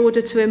in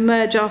order to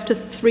emerge after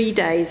 3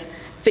 days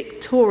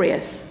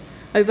victorious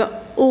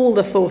over all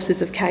the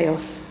forces of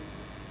chaos.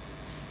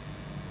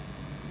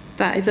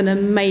 That is an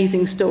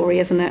amazing story,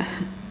 isn't it?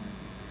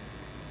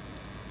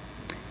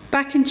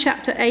 Back in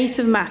chapter 8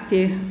 of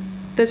Matthew,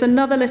 there's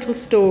another little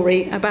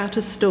story about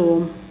a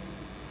storm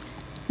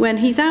when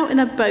he's out in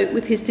a boat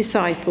with his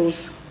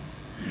disciples.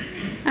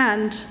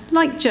 And,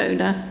 like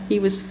Jonah, he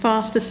was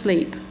fast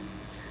asleep.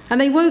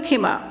 And they woke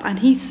him up and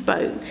he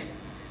spoke.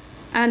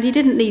 And he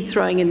didn't need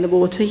throwing in the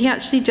water. He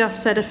actually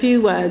just said a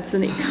few words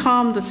and it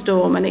calmed the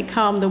storm and it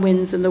calmed the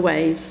winds and the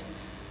waves.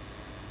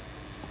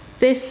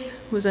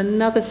 This was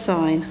another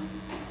sign.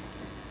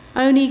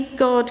 Only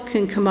God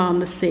can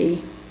command the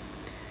sea.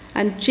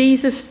 And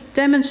Jesus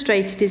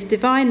demonstrated his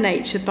divine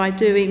nature by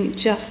doing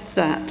just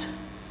that.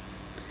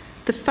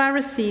 The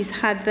Pharisees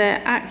had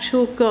their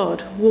actual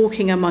God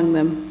walking among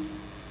them,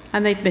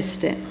 and they'd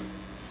missed it.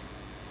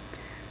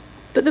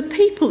 But the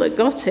people that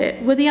got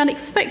it were the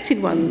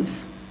unexpected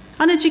ones: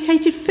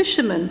 uneducated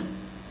fishermen,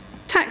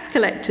 tax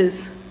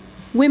collectors,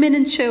 women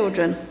and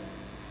children,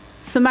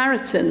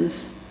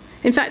 Samaritans.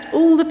 In fact,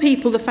 all the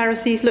people the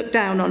Pharisees looked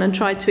down on and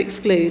tried to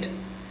exclude.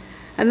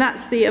 And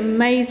that's the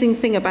amazing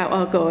thing about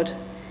our God.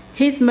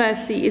 His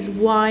mercy is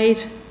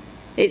wide,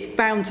 it's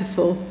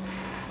bountiful,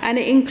 and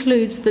it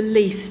includes the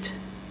least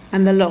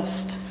and the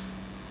lost.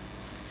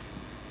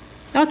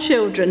 Our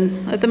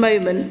children, at the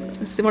moment,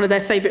 it's one of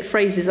their favourite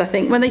phrases, I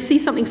think. When they see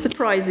something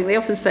surprising, they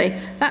often say,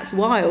 "That's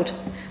wild."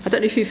 I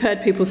don't know if you've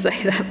heard people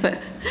say that, but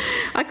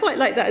I quite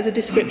like that as a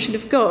description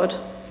of God.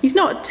 He's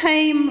not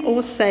tame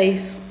or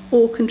safe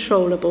or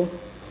controllable,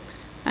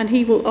 and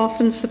he will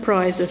often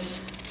surprise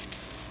us.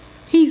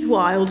 He's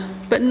wild,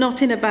 but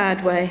not in a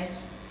bad way,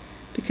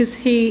 because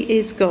he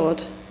is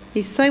God.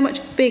 He's so much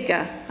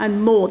bigger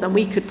and more than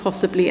we could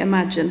possibly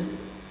imagine.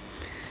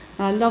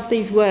 I love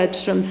these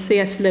words from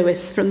C.S.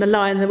 Lewis, from The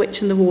Lion, the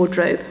Witch and the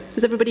Wardrobe.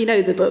 Does everybody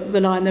know the book,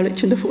 The Lion, the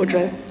Witch and the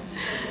Wardrobe?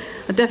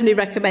 I definitely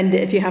recommend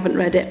it if you haven't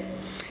read it.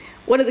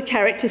 One of the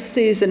characters,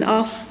 Susan,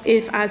 asks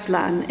if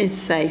Aslan is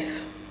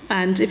safe.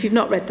 And if you've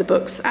not read the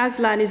books,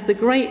 Aslan is the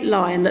great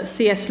lion that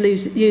C.S.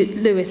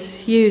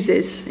 Lewis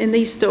uses in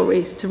these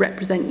stories to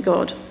represent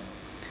God.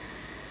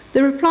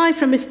 The reply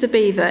from Mr.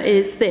 Beaver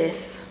is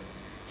this: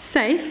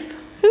 "Safe?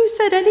 Who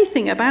said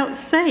anything about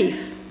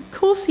safe? Of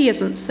course he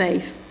isn't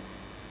safe.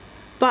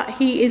 But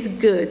he is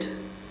good.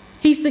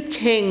 He's the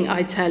king,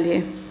 I tell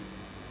you."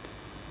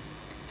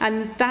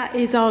 And that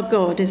is our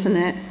God, isn't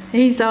it?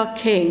 He's our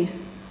king.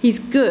 He's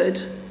good,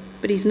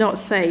 but he's not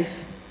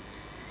safe.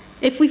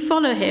 If we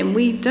follow him,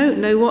 we don't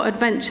know what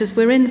adventures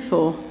we're in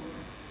for,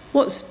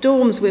 what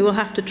storms we will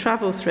have to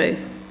travel through.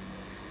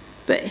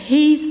 But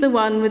he's the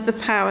one with the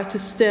power to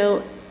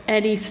still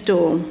any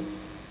storm.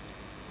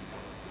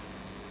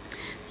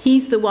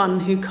 He's the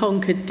one who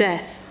conquered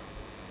death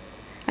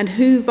and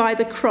who by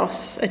the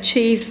cross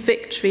achieved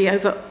victory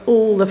over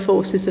all the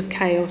forces of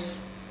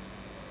chaos.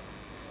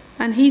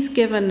 And he's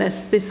given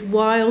us this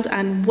wild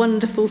and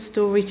wonderful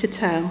story to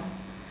tell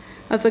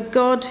of a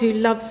God who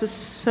loves us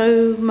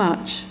so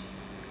much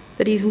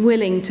that he's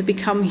willing to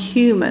become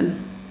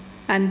human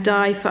and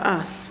die for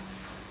us.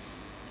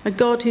 A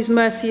God whose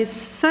mercy is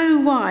so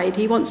wide,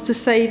 he wants to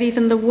save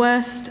even the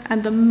worst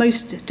and the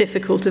most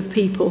difficult of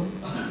people.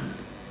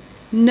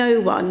 No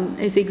one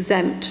is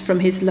exempt from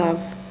his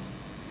love,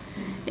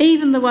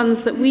 even the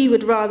ones that we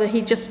would rather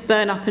he'd just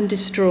burn up and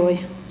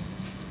destroy.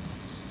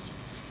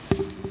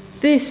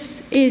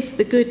 This is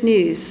the good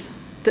news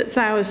that's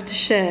ours to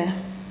share.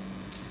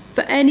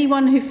 For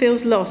anyone who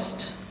feels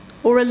lost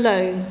or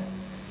alone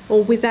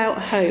or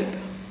without hope,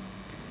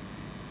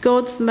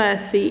 God's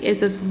mercy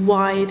is as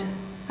wide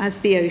as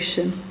the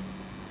ocean.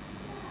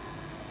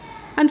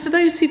 And for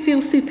those who feel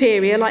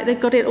superior, like they've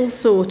got it all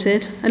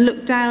sorted, and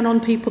look down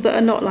on people that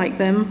are not like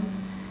them,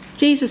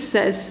 Jesus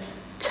says,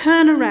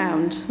 turn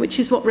around, which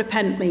is what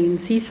repent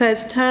means. He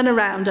says, turn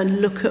around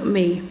and look at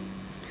me.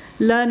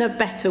 Learn a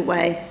better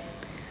way.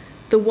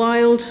 the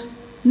wild,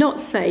 not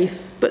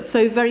safe, but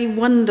so very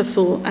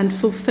wonderful and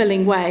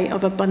fulfilling way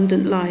of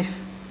abundant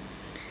life.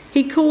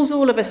 He calls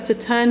all of us to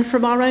turn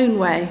from our own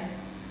way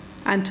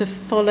and to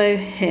follow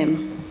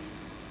him.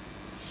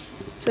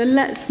 So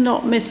let's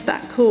not miss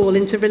that call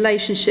into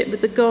relationship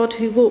with the God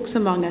who walks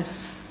among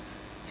us,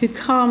 who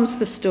calms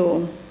the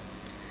storm,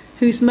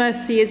 whose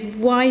mercy is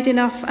wide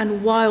enough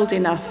and wild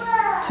enough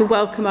to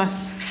welcome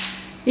us,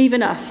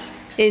 even us,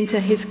 into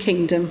his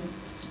kingdom.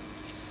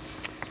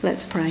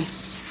 Let's pray.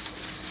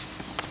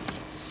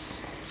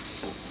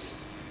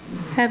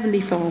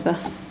 Heavenly Father,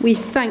 we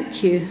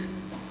thank you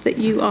that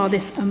you are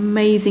this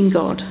amazing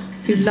God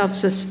who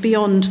loves us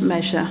beyond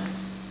measure.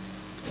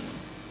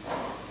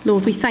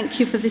 Lord, we thank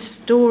you for this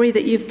story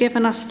that you've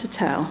given us to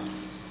tell.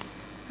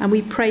 And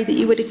we pray that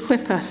you would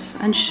equip us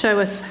and show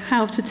us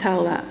how to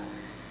tell that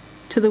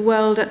to the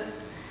world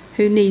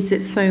who needs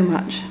it so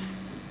much.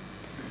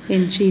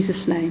 In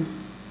Jesus' name,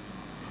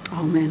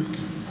 amen.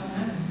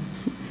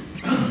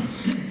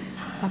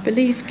 I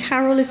believe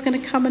Carol is going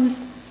to come and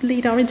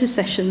lead our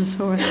intercessions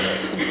for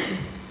us.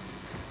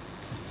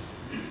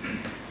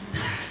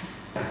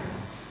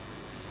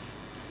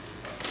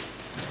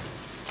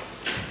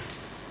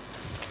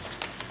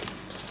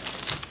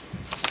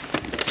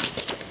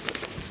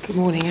 Good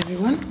morning,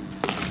 everyone.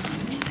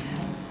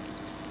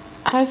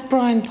 As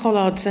Brian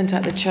Pollard sent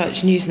out the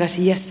church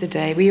newsletter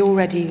yesterday, we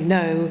already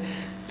know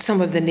some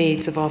of the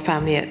needs of our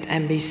family at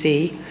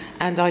NBC,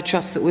 and I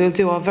trust that we'll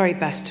do our very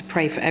best to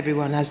pray for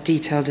everyone as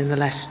detailed in the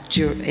list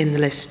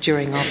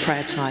during our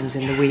prayer times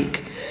in the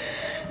week.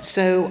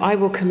 So I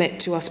will commit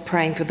to us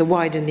praying for the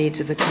wider needs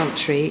of the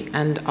country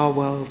and our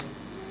world.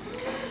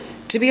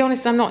 To be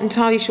honest, I'm not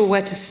entirely sure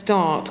where to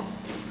start.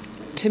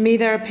 To me,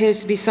 there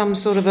appears to be some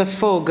sort of a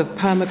fog of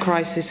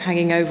permacrisis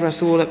hanging over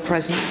us all at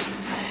present.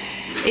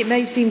 It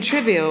may seem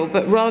trivial,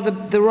 but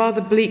the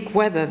rather bleak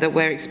weather that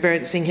we're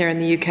experiencing here in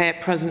the UK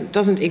at present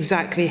doesn't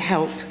exactly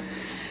help.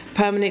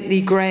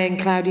 Permanently grey and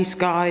cloudy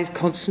skies,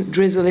 constant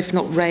drizzle if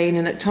not rain,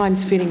 and at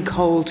times feeling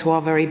cold to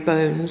our very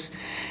bones.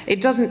 It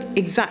doesn't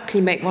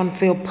exactly make one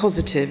feel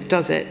positive,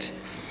 does it?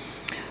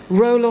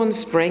 Roll on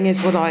spring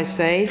is what I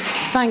say.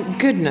 Thank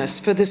goodness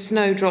for the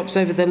snowdrops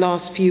over the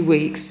last few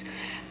weeks.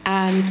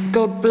 And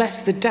God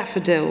bless the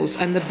daffodils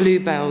and the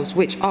bluebells,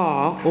 which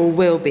are or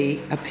will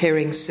be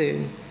appearing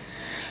soon.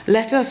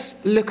 Let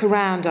us look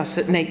around us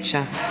at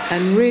nature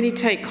and really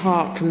take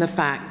heart from the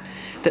fact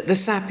that the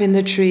sap in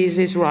the trees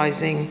is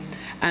rising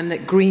and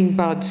that green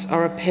buds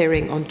are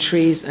appearing on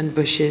trees and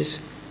bushes.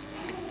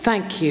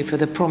 Thank you for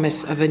the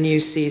promise of a new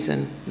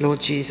season,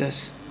 Lord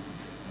Jesus.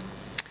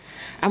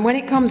 And when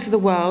it comes to the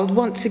world,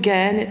 once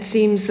again, it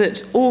seems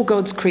that all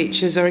God's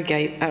creatures are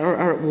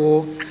at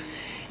war.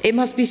 It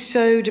must be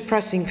so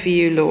depressing for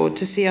you, Lord,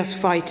 to see us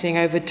fighting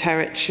over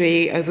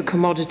territory, over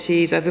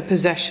commodities, over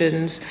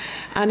possessions,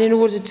 and in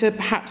order to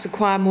perhaps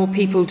acquire more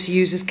people to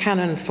use as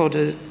cannon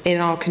fodder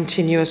in our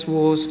continuous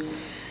wars.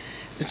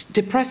 It's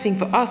depressing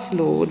for us,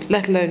 Lord,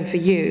 let alone for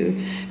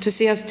you, to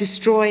see us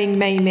destroying,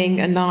 maiming,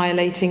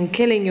 annihilating,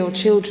 killing your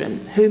children,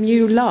 whom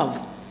you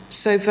love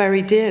so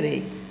very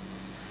dearly.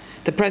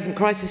 The present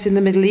crisis in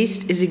the Middle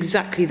East is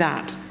exactly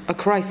that, a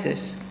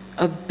crisis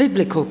of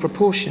biblical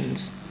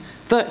proportions.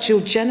 Virtual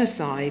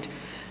genocide,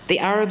 the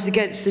Arabs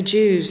against the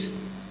Jews.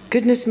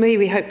 Goodness me,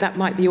 we hope that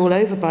might be all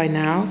over by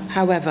now.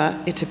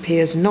 However, it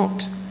appears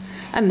not.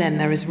 And then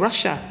there is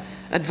Russia,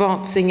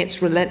 advancing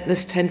its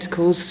relentless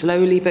tentacles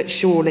slowly but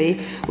surely,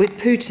 with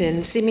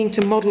Putin seeming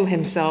to model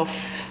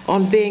himself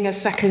on being a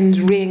second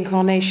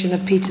reincarnation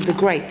of Peter the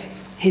Great,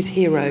 his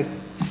hero.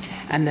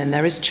 And then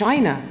there is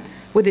China,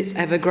 with its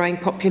ever-growing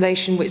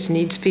population which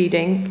needs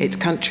feeding, its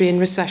country in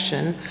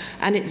recession,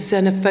 and its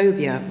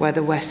xenophobia where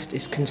the West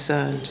is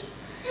concerned.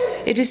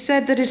 It is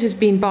said that it has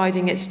been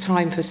biding its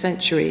time for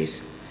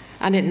centuries,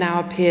 and it now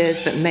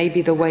appears that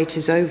maybe the wait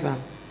is over.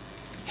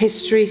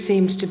 History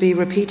seems to be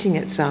repeating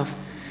itself.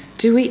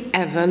 Do we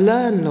ever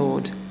learn,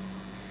 Lord?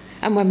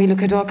 And when we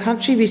look at our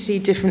country, we see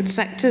different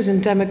sectors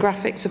and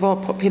demographics of our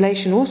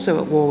population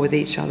also at war with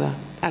each other,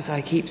 as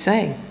I keep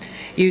saying,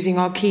 using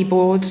our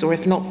keyboards, or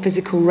if not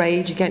physical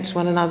rage against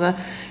one another,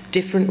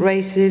 different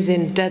races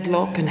in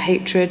deadlock and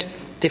hatred,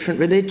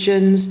 different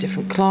religions,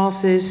 different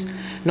classes,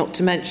 not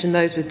to mention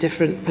those with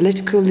different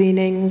political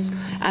leanings,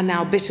 and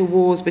now bitter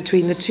wars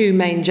between the two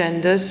main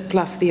genders,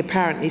 plus the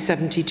apparently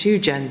 72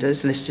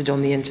 genders listed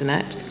on the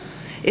internet.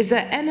 Is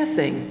there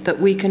anything that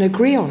we can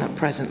agree on at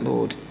present,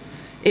 Lord?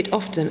 It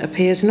often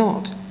appears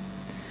not.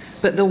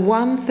 But the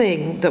one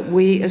thing that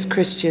we as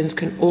Christians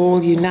can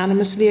all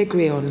unanimously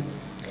agree on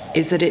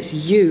is that it's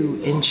you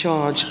in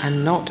charge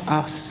and not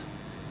us.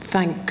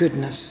 Thank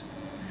goodness.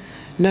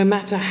 No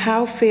matter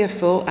how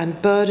fearful and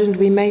burdened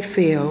we may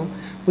feel,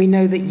 we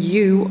know that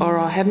you are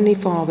our Heavenly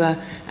Father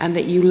and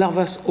that you love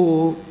us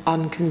all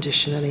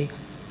unconditionally.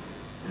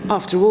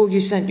 After all, you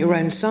sent your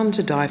own Son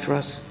to die for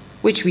us,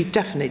 which we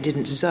definitely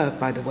didn't deserve,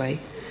 by the way,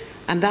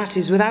 and that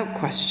is without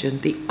question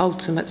the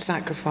ultimate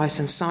sacrifice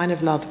and sign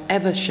of love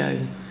ever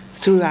shown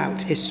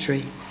throughout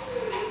history.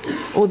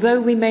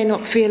 Although we may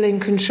not feel in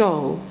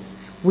control,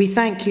 we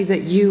thank you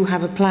that you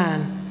have a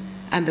plan,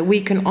 and that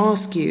we can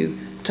ask you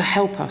to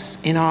help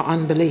us in our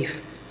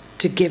unbelief,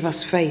 to give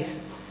us faith.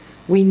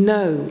 We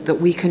know that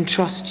we can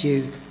trust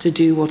you to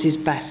do what is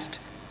best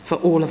for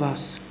all of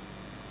us.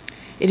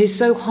 It is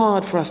so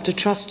hard for us to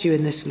trust you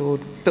in this,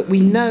 Lord, but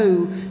we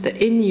know that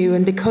in you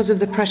and because of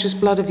the precious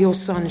blood of your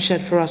Son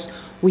shed for us,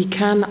 we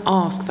can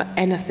ask for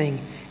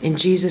anything in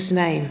Jesus'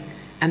 name,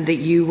 and that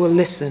you will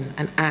listen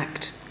and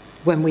act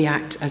when we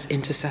act as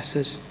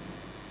intercessors.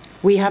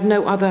 We have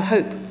no other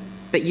hope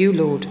but you,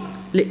 Lord,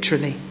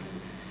 literally.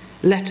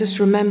 Let us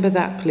remember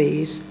that,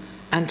 please,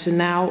 and to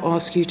now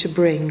ask you to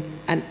bring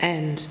an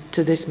end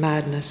to this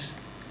madness.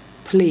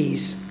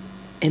 Please,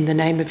 in the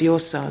name of your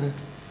Son,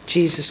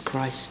 Jesus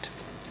Christ.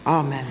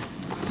 Amen.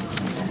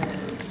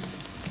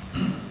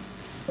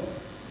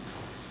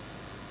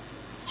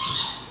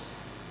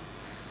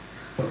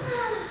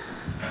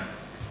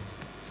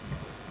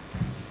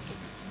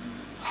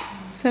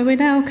 So we're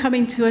now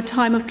coming to a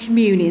time of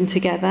communion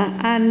together,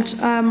 and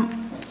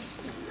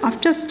I'm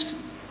just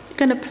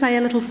going to play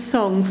a little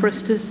song for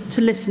us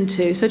to listen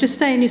to. So just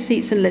stay in your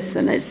seats and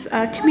listen. It's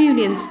a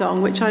communion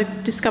song which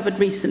I've discovered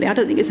recently. I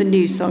don't think it's a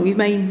new song. You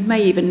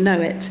may even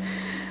know it.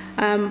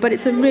 But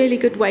it's a really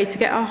good way to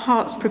get our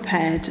hearts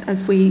prepared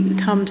as we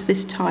come to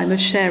this time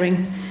of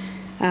sharing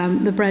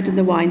the bread and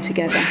the wine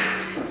together.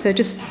 So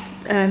just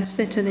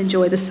sit and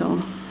enjoy the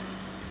song.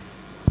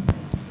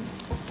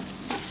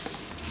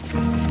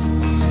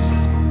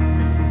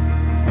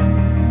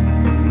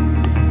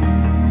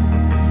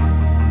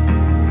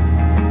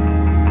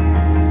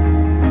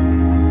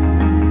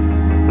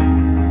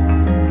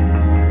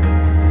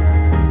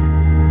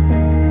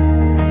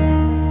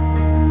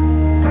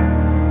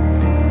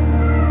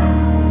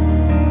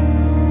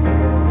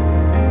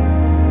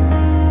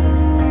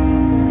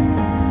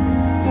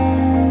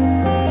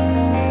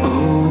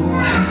 Oh,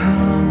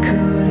 how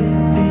could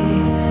it be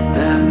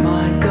that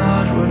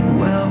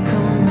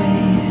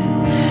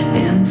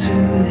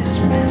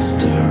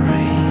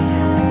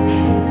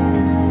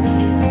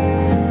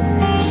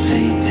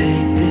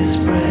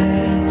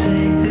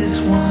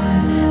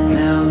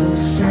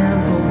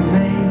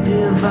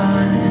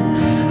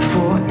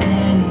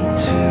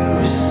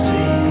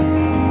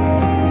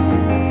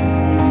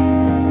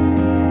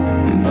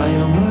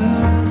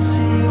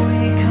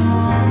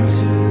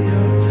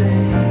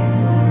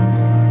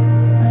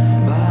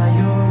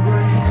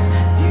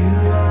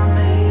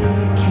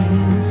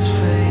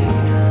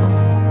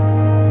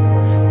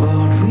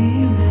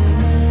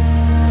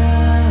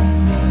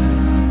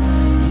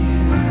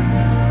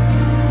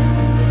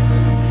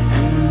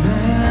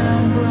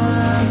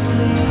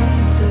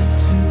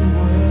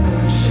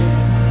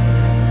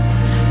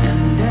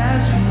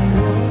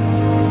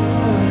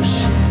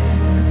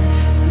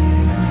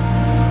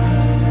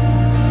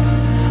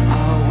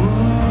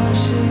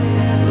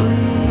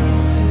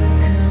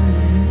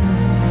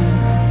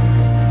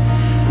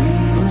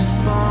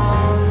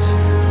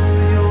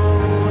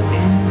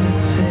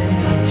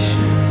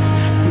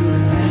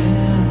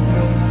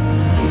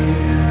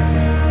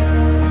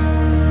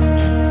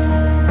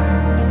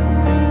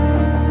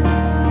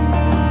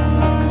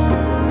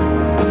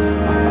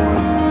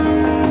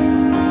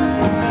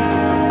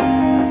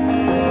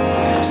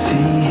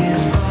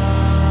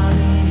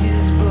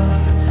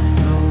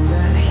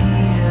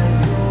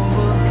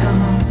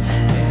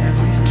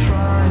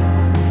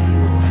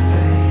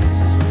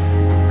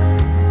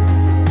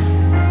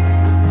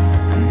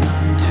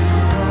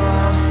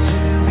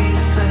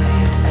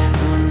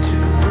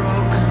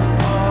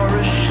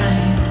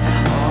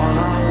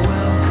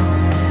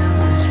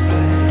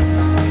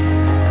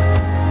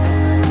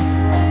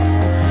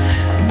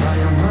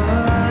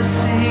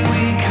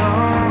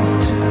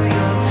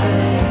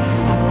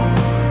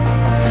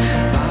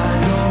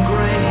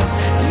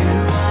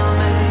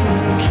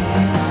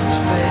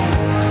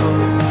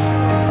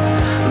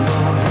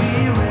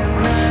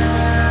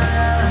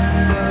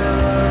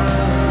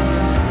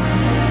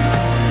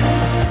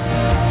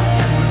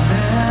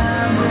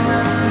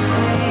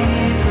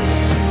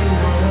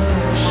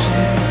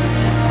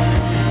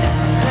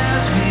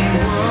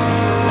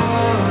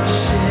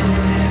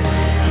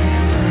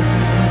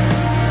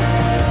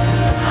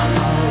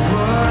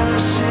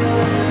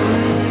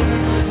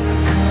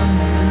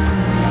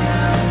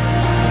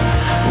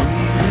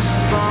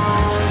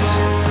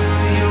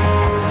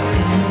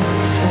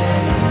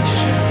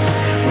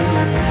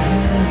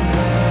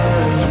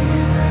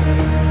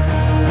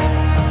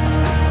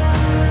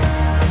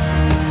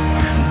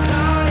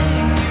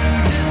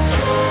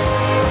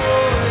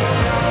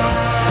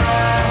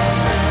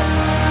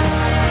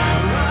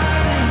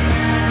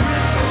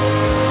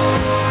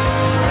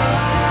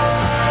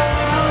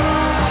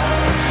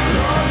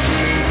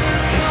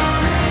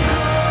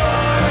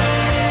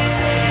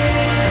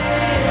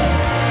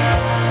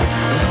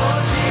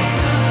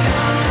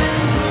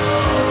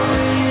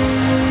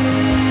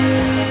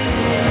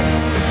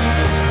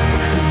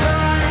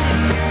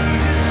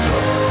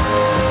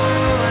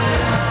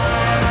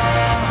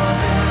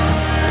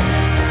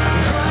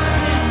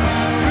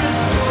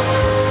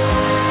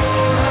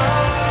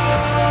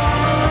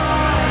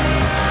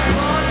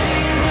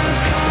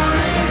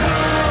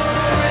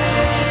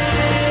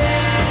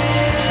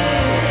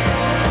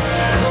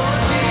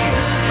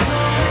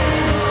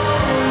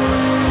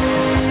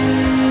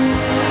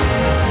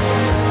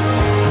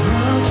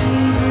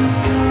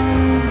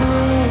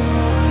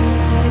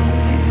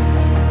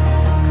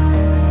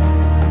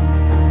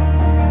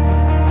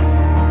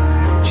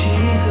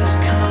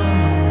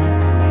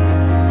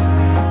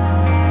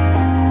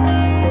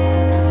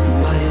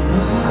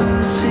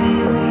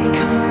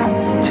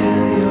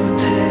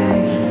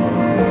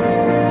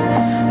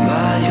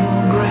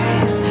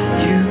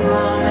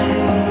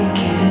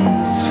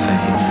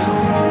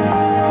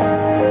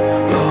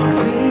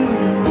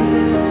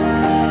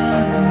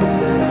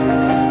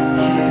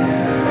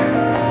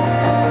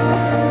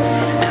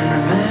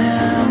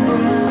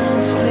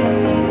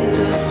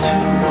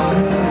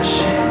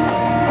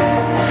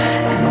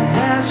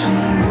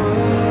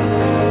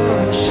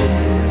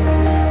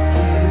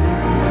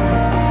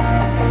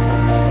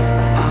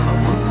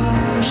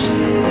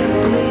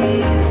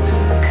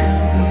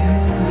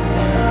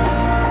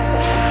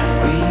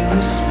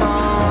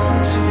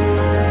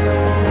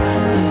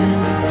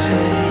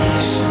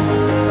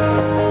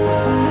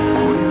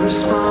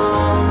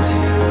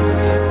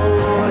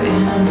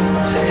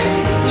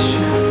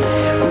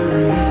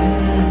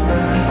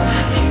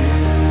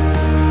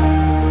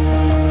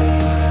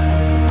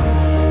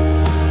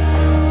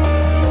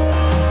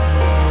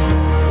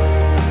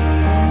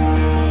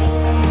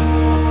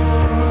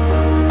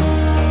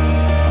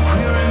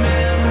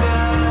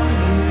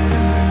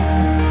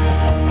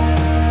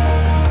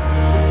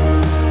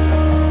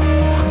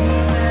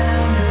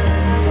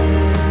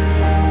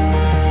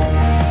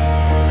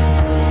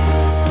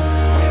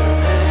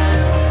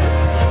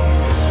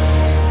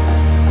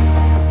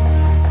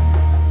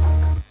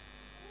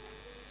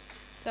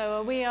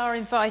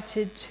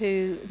invited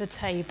to the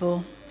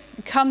table.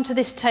 Come to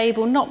this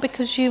table not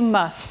because you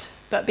must,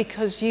 but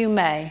because you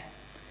may.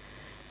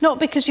 Not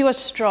because you are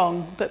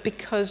strong, but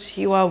because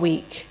you are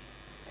weak.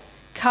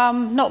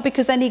 Come not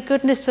because any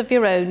goodness of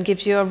your own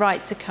gives you a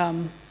right to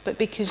come, but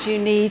because you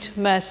need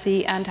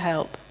mercy and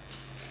help.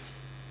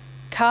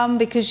 Come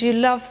because you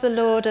love the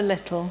Lord a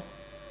little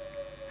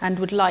and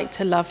would like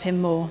to love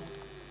him more.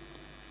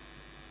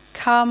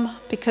 Come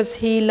because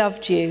he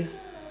loved you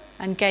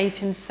and gave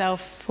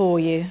himself for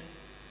you.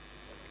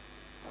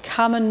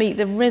 Come and meet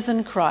the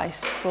risen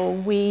Christ, for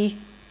we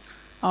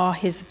are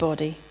his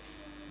body.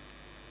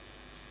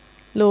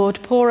 Lord,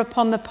 pour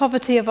upon the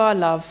poverty of our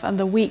love and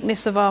the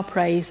weakness of our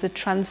praise the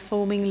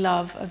transforming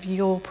love of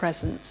your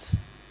presence.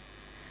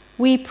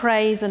 We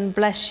praise and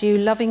bless you,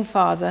 loving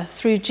Father,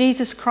 through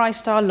Jesus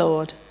Christ our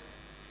Lord.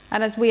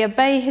 And as we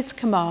obey his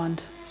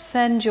command,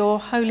 send your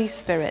Holy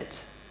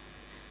Spirit,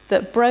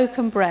 that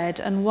broken bread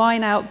and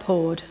wine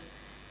outpoured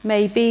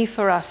may be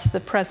for us the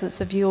presence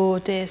of your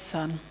dear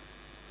Son.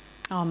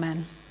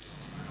 Amen.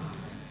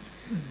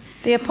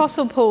 The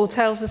Apostle Paul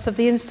tells us of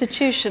the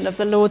institution of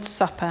the Lord's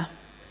Supper.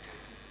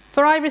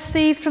 For I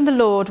received from the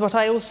Lord what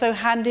I also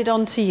handed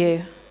on to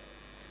you,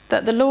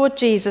 that the Lord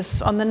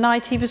Jesus, on the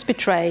night he was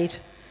betrayed,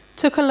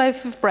 took a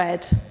loaf of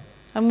bread,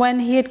 and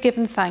when he had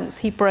given thanks,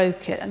 he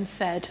broke it and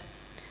said,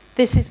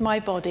 "This is my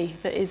body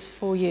that is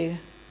for you.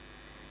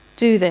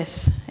 Do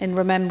this in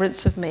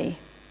remembrance of me."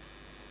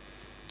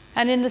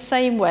 And in the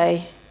same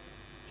way,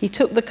 he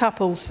took the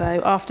cup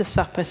also after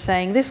supper,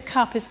 saying, "This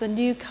cup is the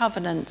new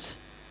covenant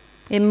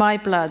in my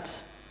blood.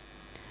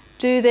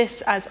 Do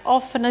this as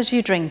often as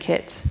you drink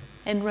it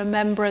in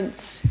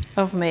remembrance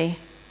of me.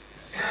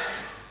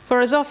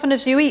 For as often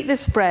as you eat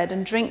this bread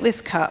and drink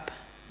this cup,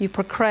 you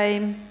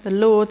proclaim the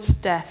Lord's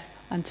death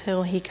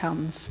until he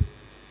comes."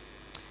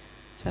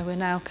 So we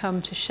now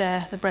come to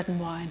share the bread and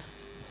wine.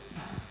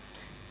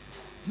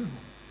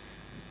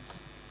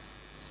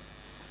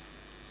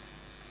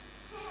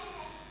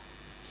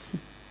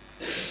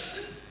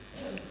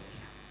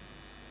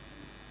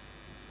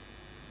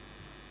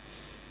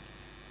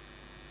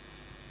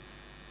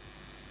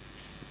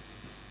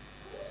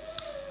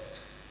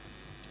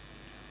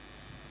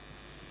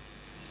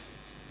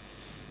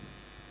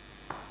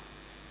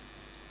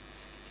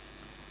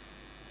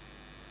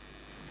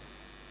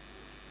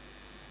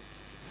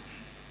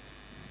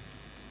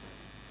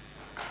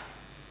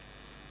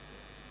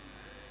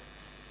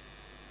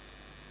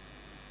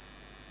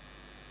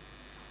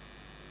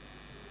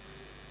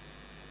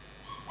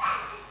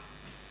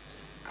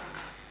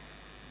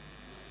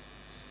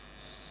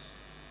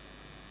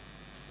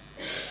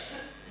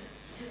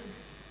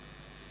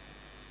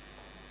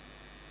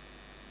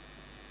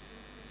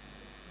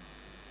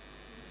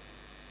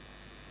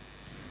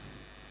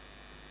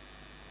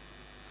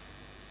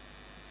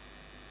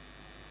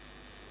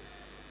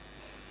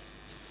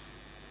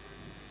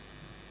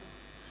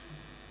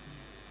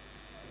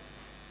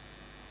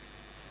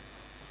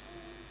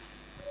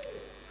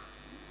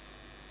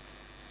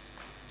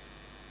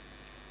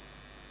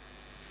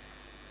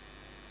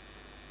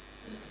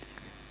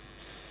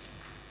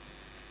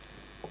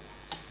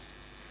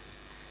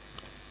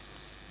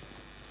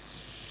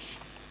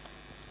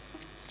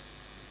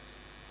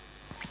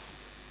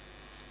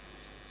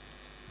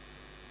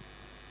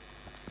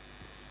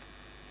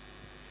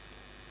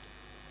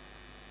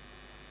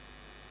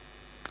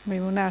 We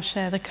will now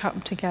share the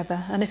cup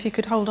together, and if you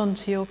could hold on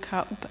to your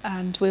cup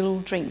and we'll all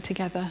drink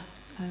together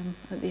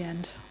at the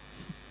end.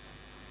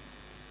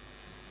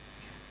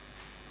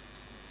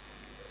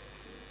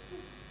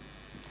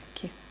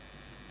 Thank you.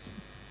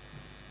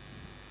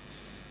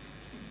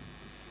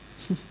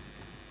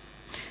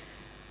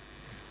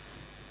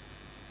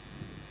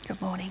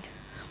 Good morning.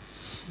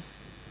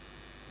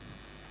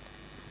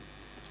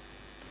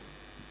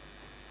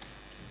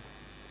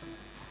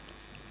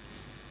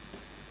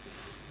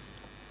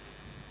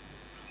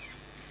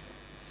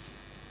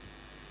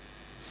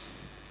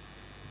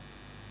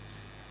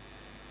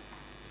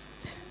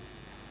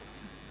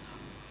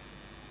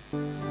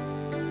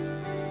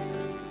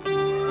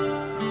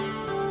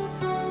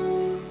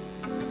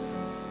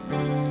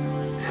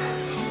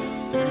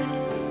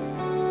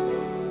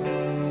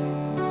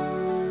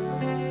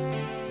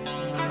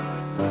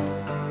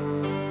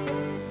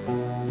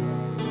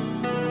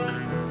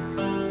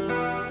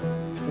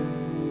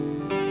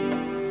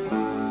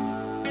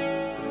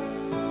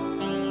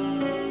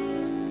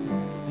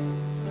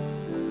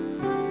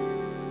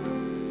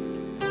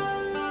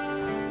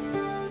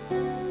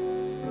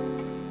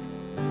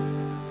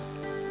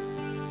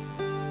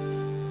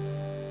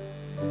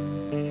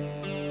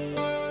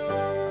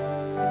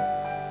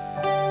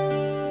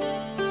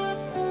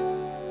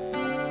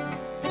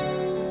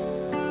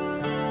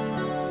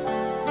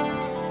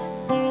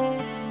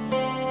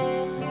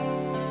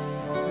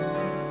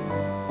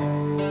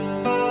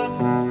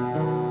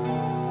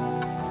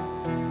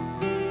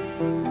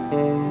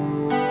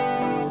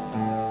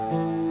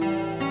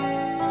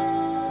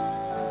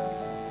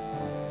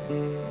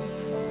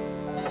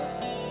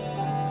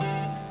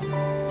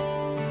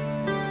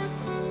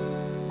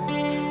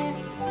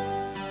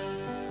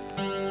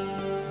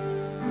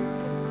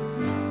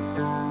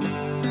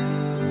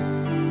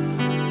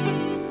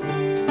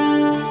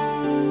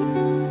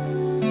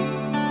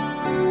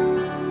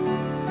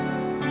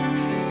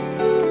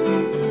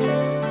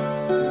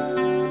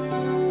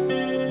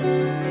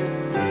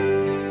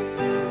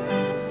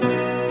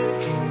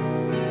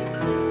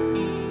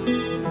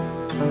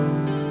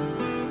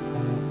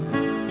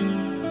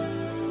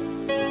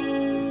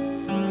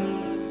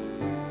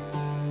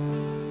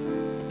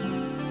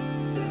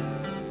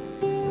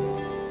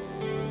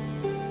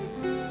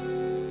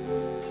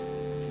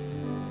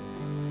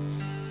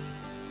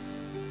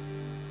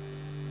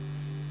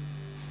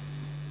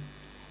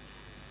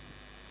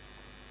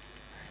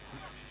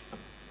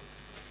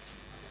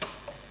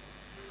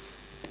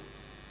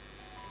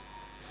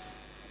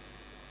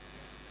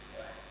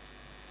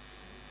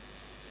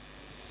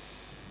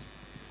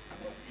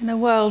 In a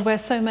world where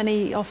so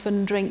many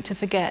often drink to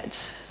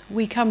forget,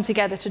 we come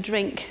together to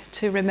drink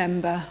to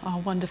remember our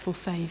wonderful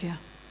Saviour.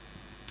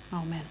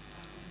 Amen.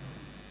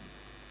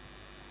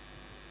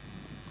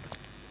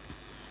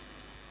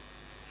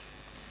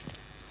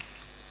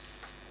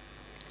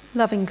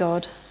 Loving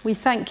God, we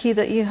thank you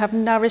that you have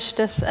nourished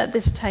us at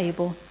this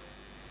table.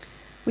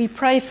 We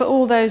pray for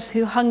all those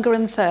who hunger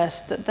and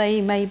thirst that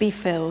they may be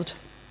filled,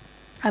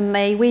 and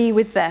may we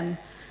with them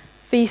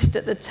feast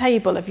at the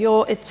table of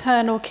your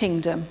eternal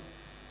kingdom.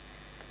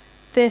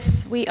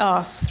 This we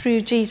ask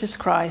through Jesus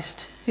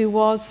Christ, who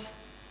was,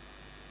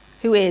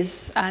 who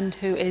is, and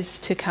who is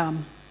to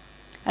come,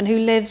 and who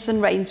lives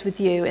and reigns with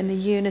you in the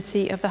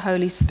unity of the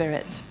Holy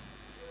Spirit.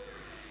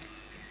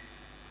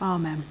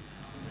 Amen.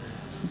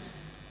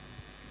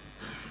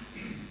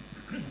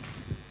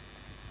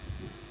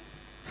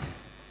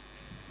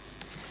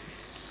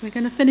 We're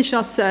going to finish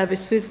our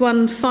service with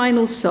one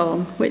final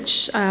song,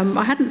 which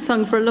I hadn't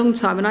sung for a long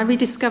time and I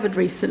rediscovered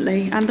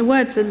recently, and the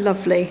words are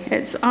lovely.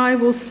 It's "I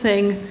Will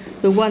Sing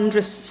the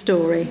Wondrous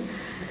Story."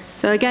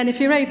 So again, if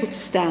you're able to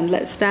stand,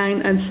 let's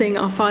stand and sing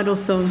our final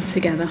song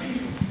together.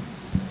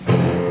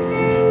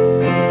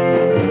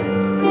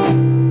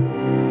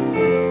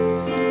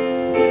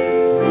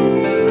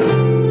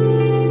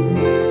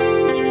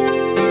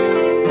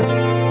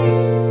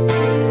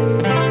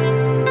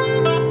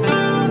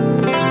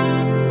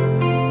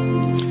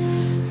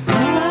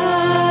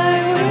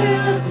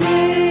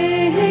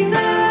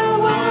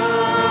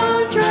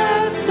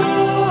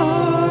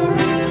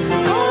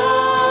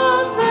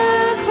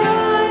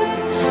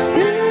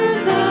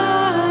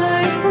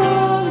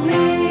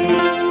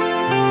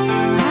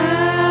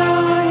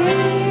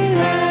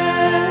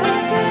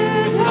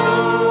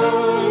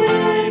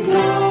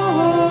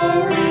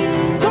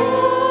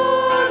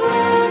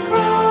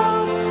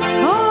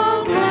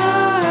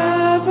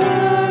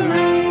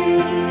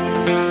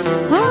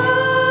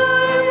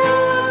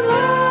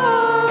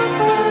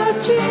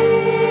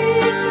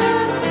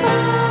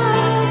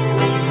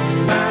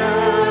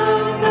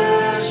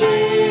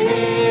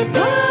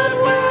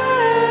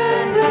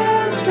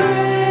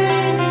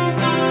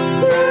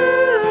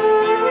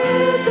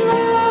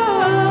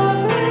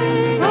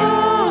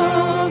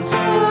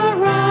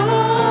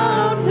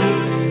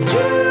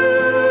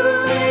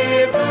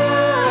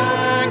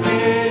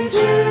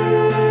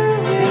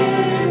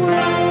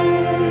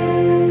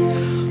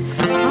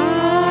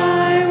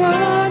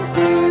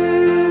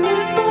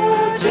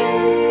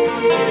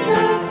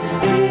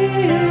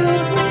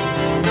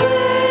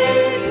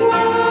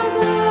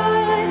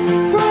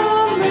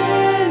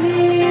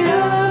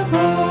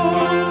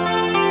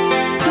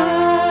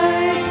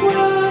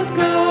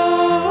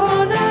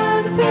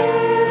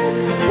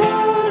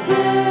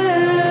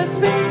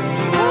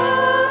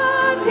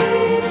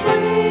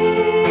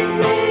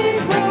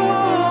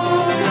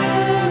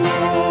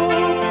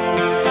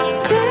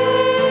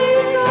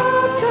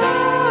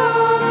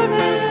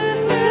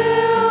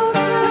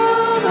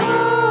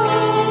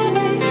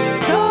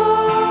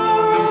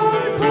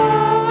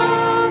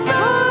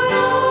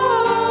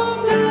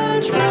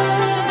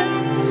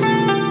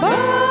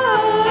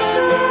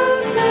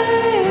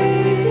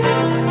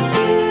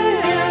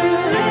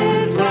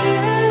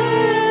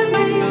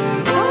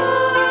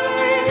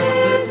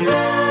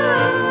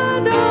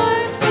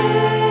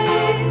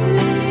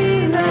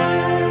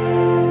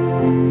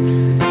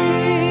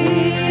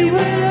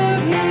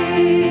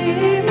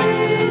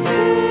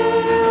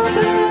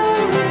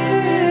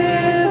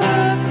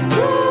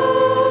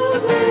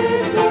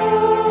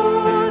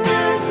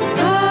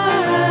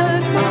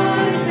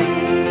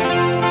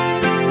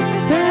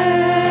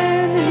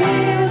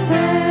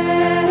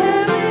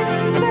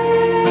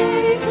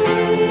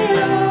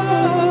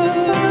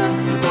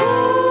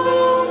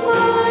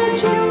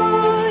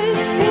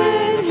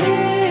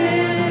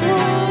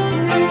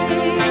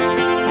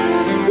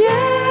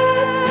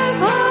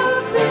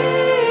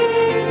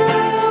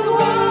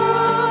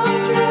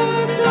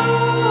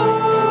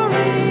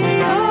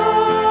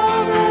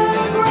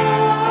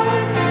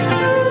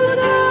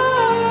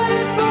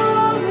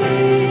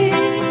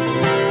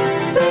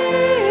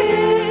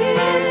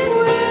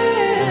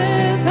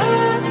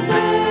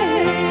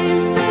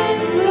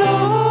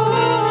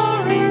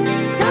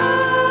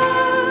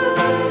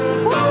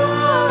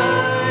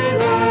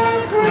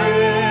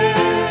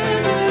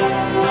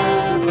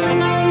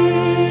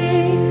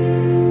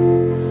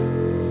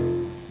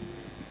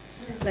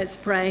 Let's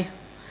pray.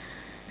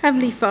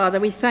 Heavenly Father,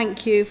 we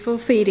thank you for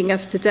feeding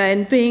us today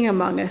and being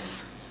among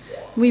us.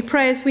 We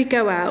pray as we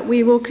go out,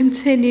 we will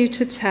continue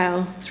to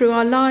tell through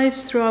our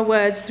lives, through our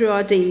words, through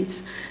our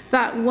deeds,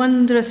 that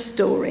wondrous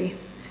story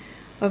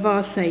of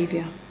our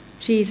Saviour,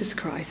 Jesus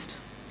Christ.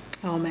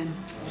 Amen.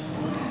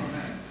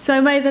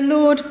 So may the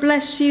Lord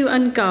bless you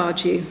and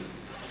guard you,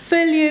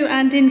 fill you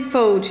and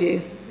enfold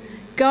you,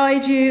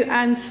 guide you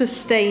and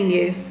sustain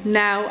you,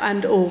 now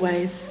and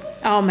always.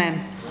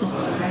 Amen.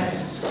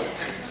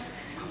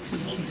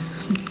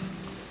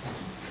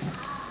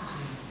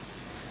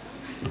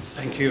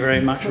 Thank you. you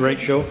very much,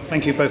 Rachel.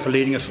 Thank you both for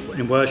leading us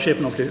in worship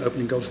and obviously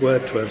opening God's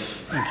word to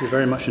us. Thank you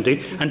very much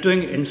indeed. And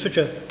doing it in such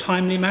a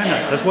timely manner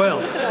as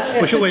well,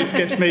 which always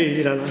gets me,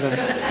 you know. Like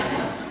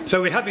that.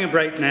 So we're having a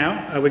break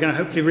now. We're going to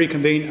hopefully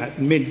reconvene at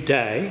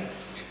midday.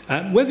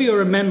 Whether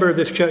you're a member of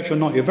this church or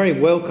not, you're very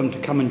welcome to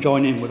come and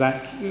join in with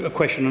that a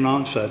question and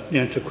answer,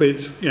 you know, to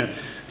quiz, you know.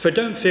 So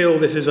don't feel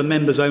this is a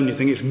members-only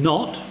thing. It's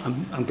not.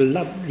 I'm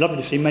lovely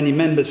to see many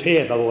members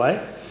here, by the way.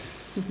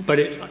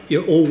 But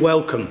you're all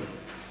welcome.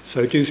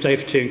 So do stay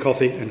for tea and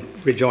coffee and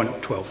rejoin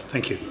at 12.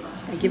 Thank you.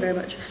 Thank you very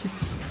much.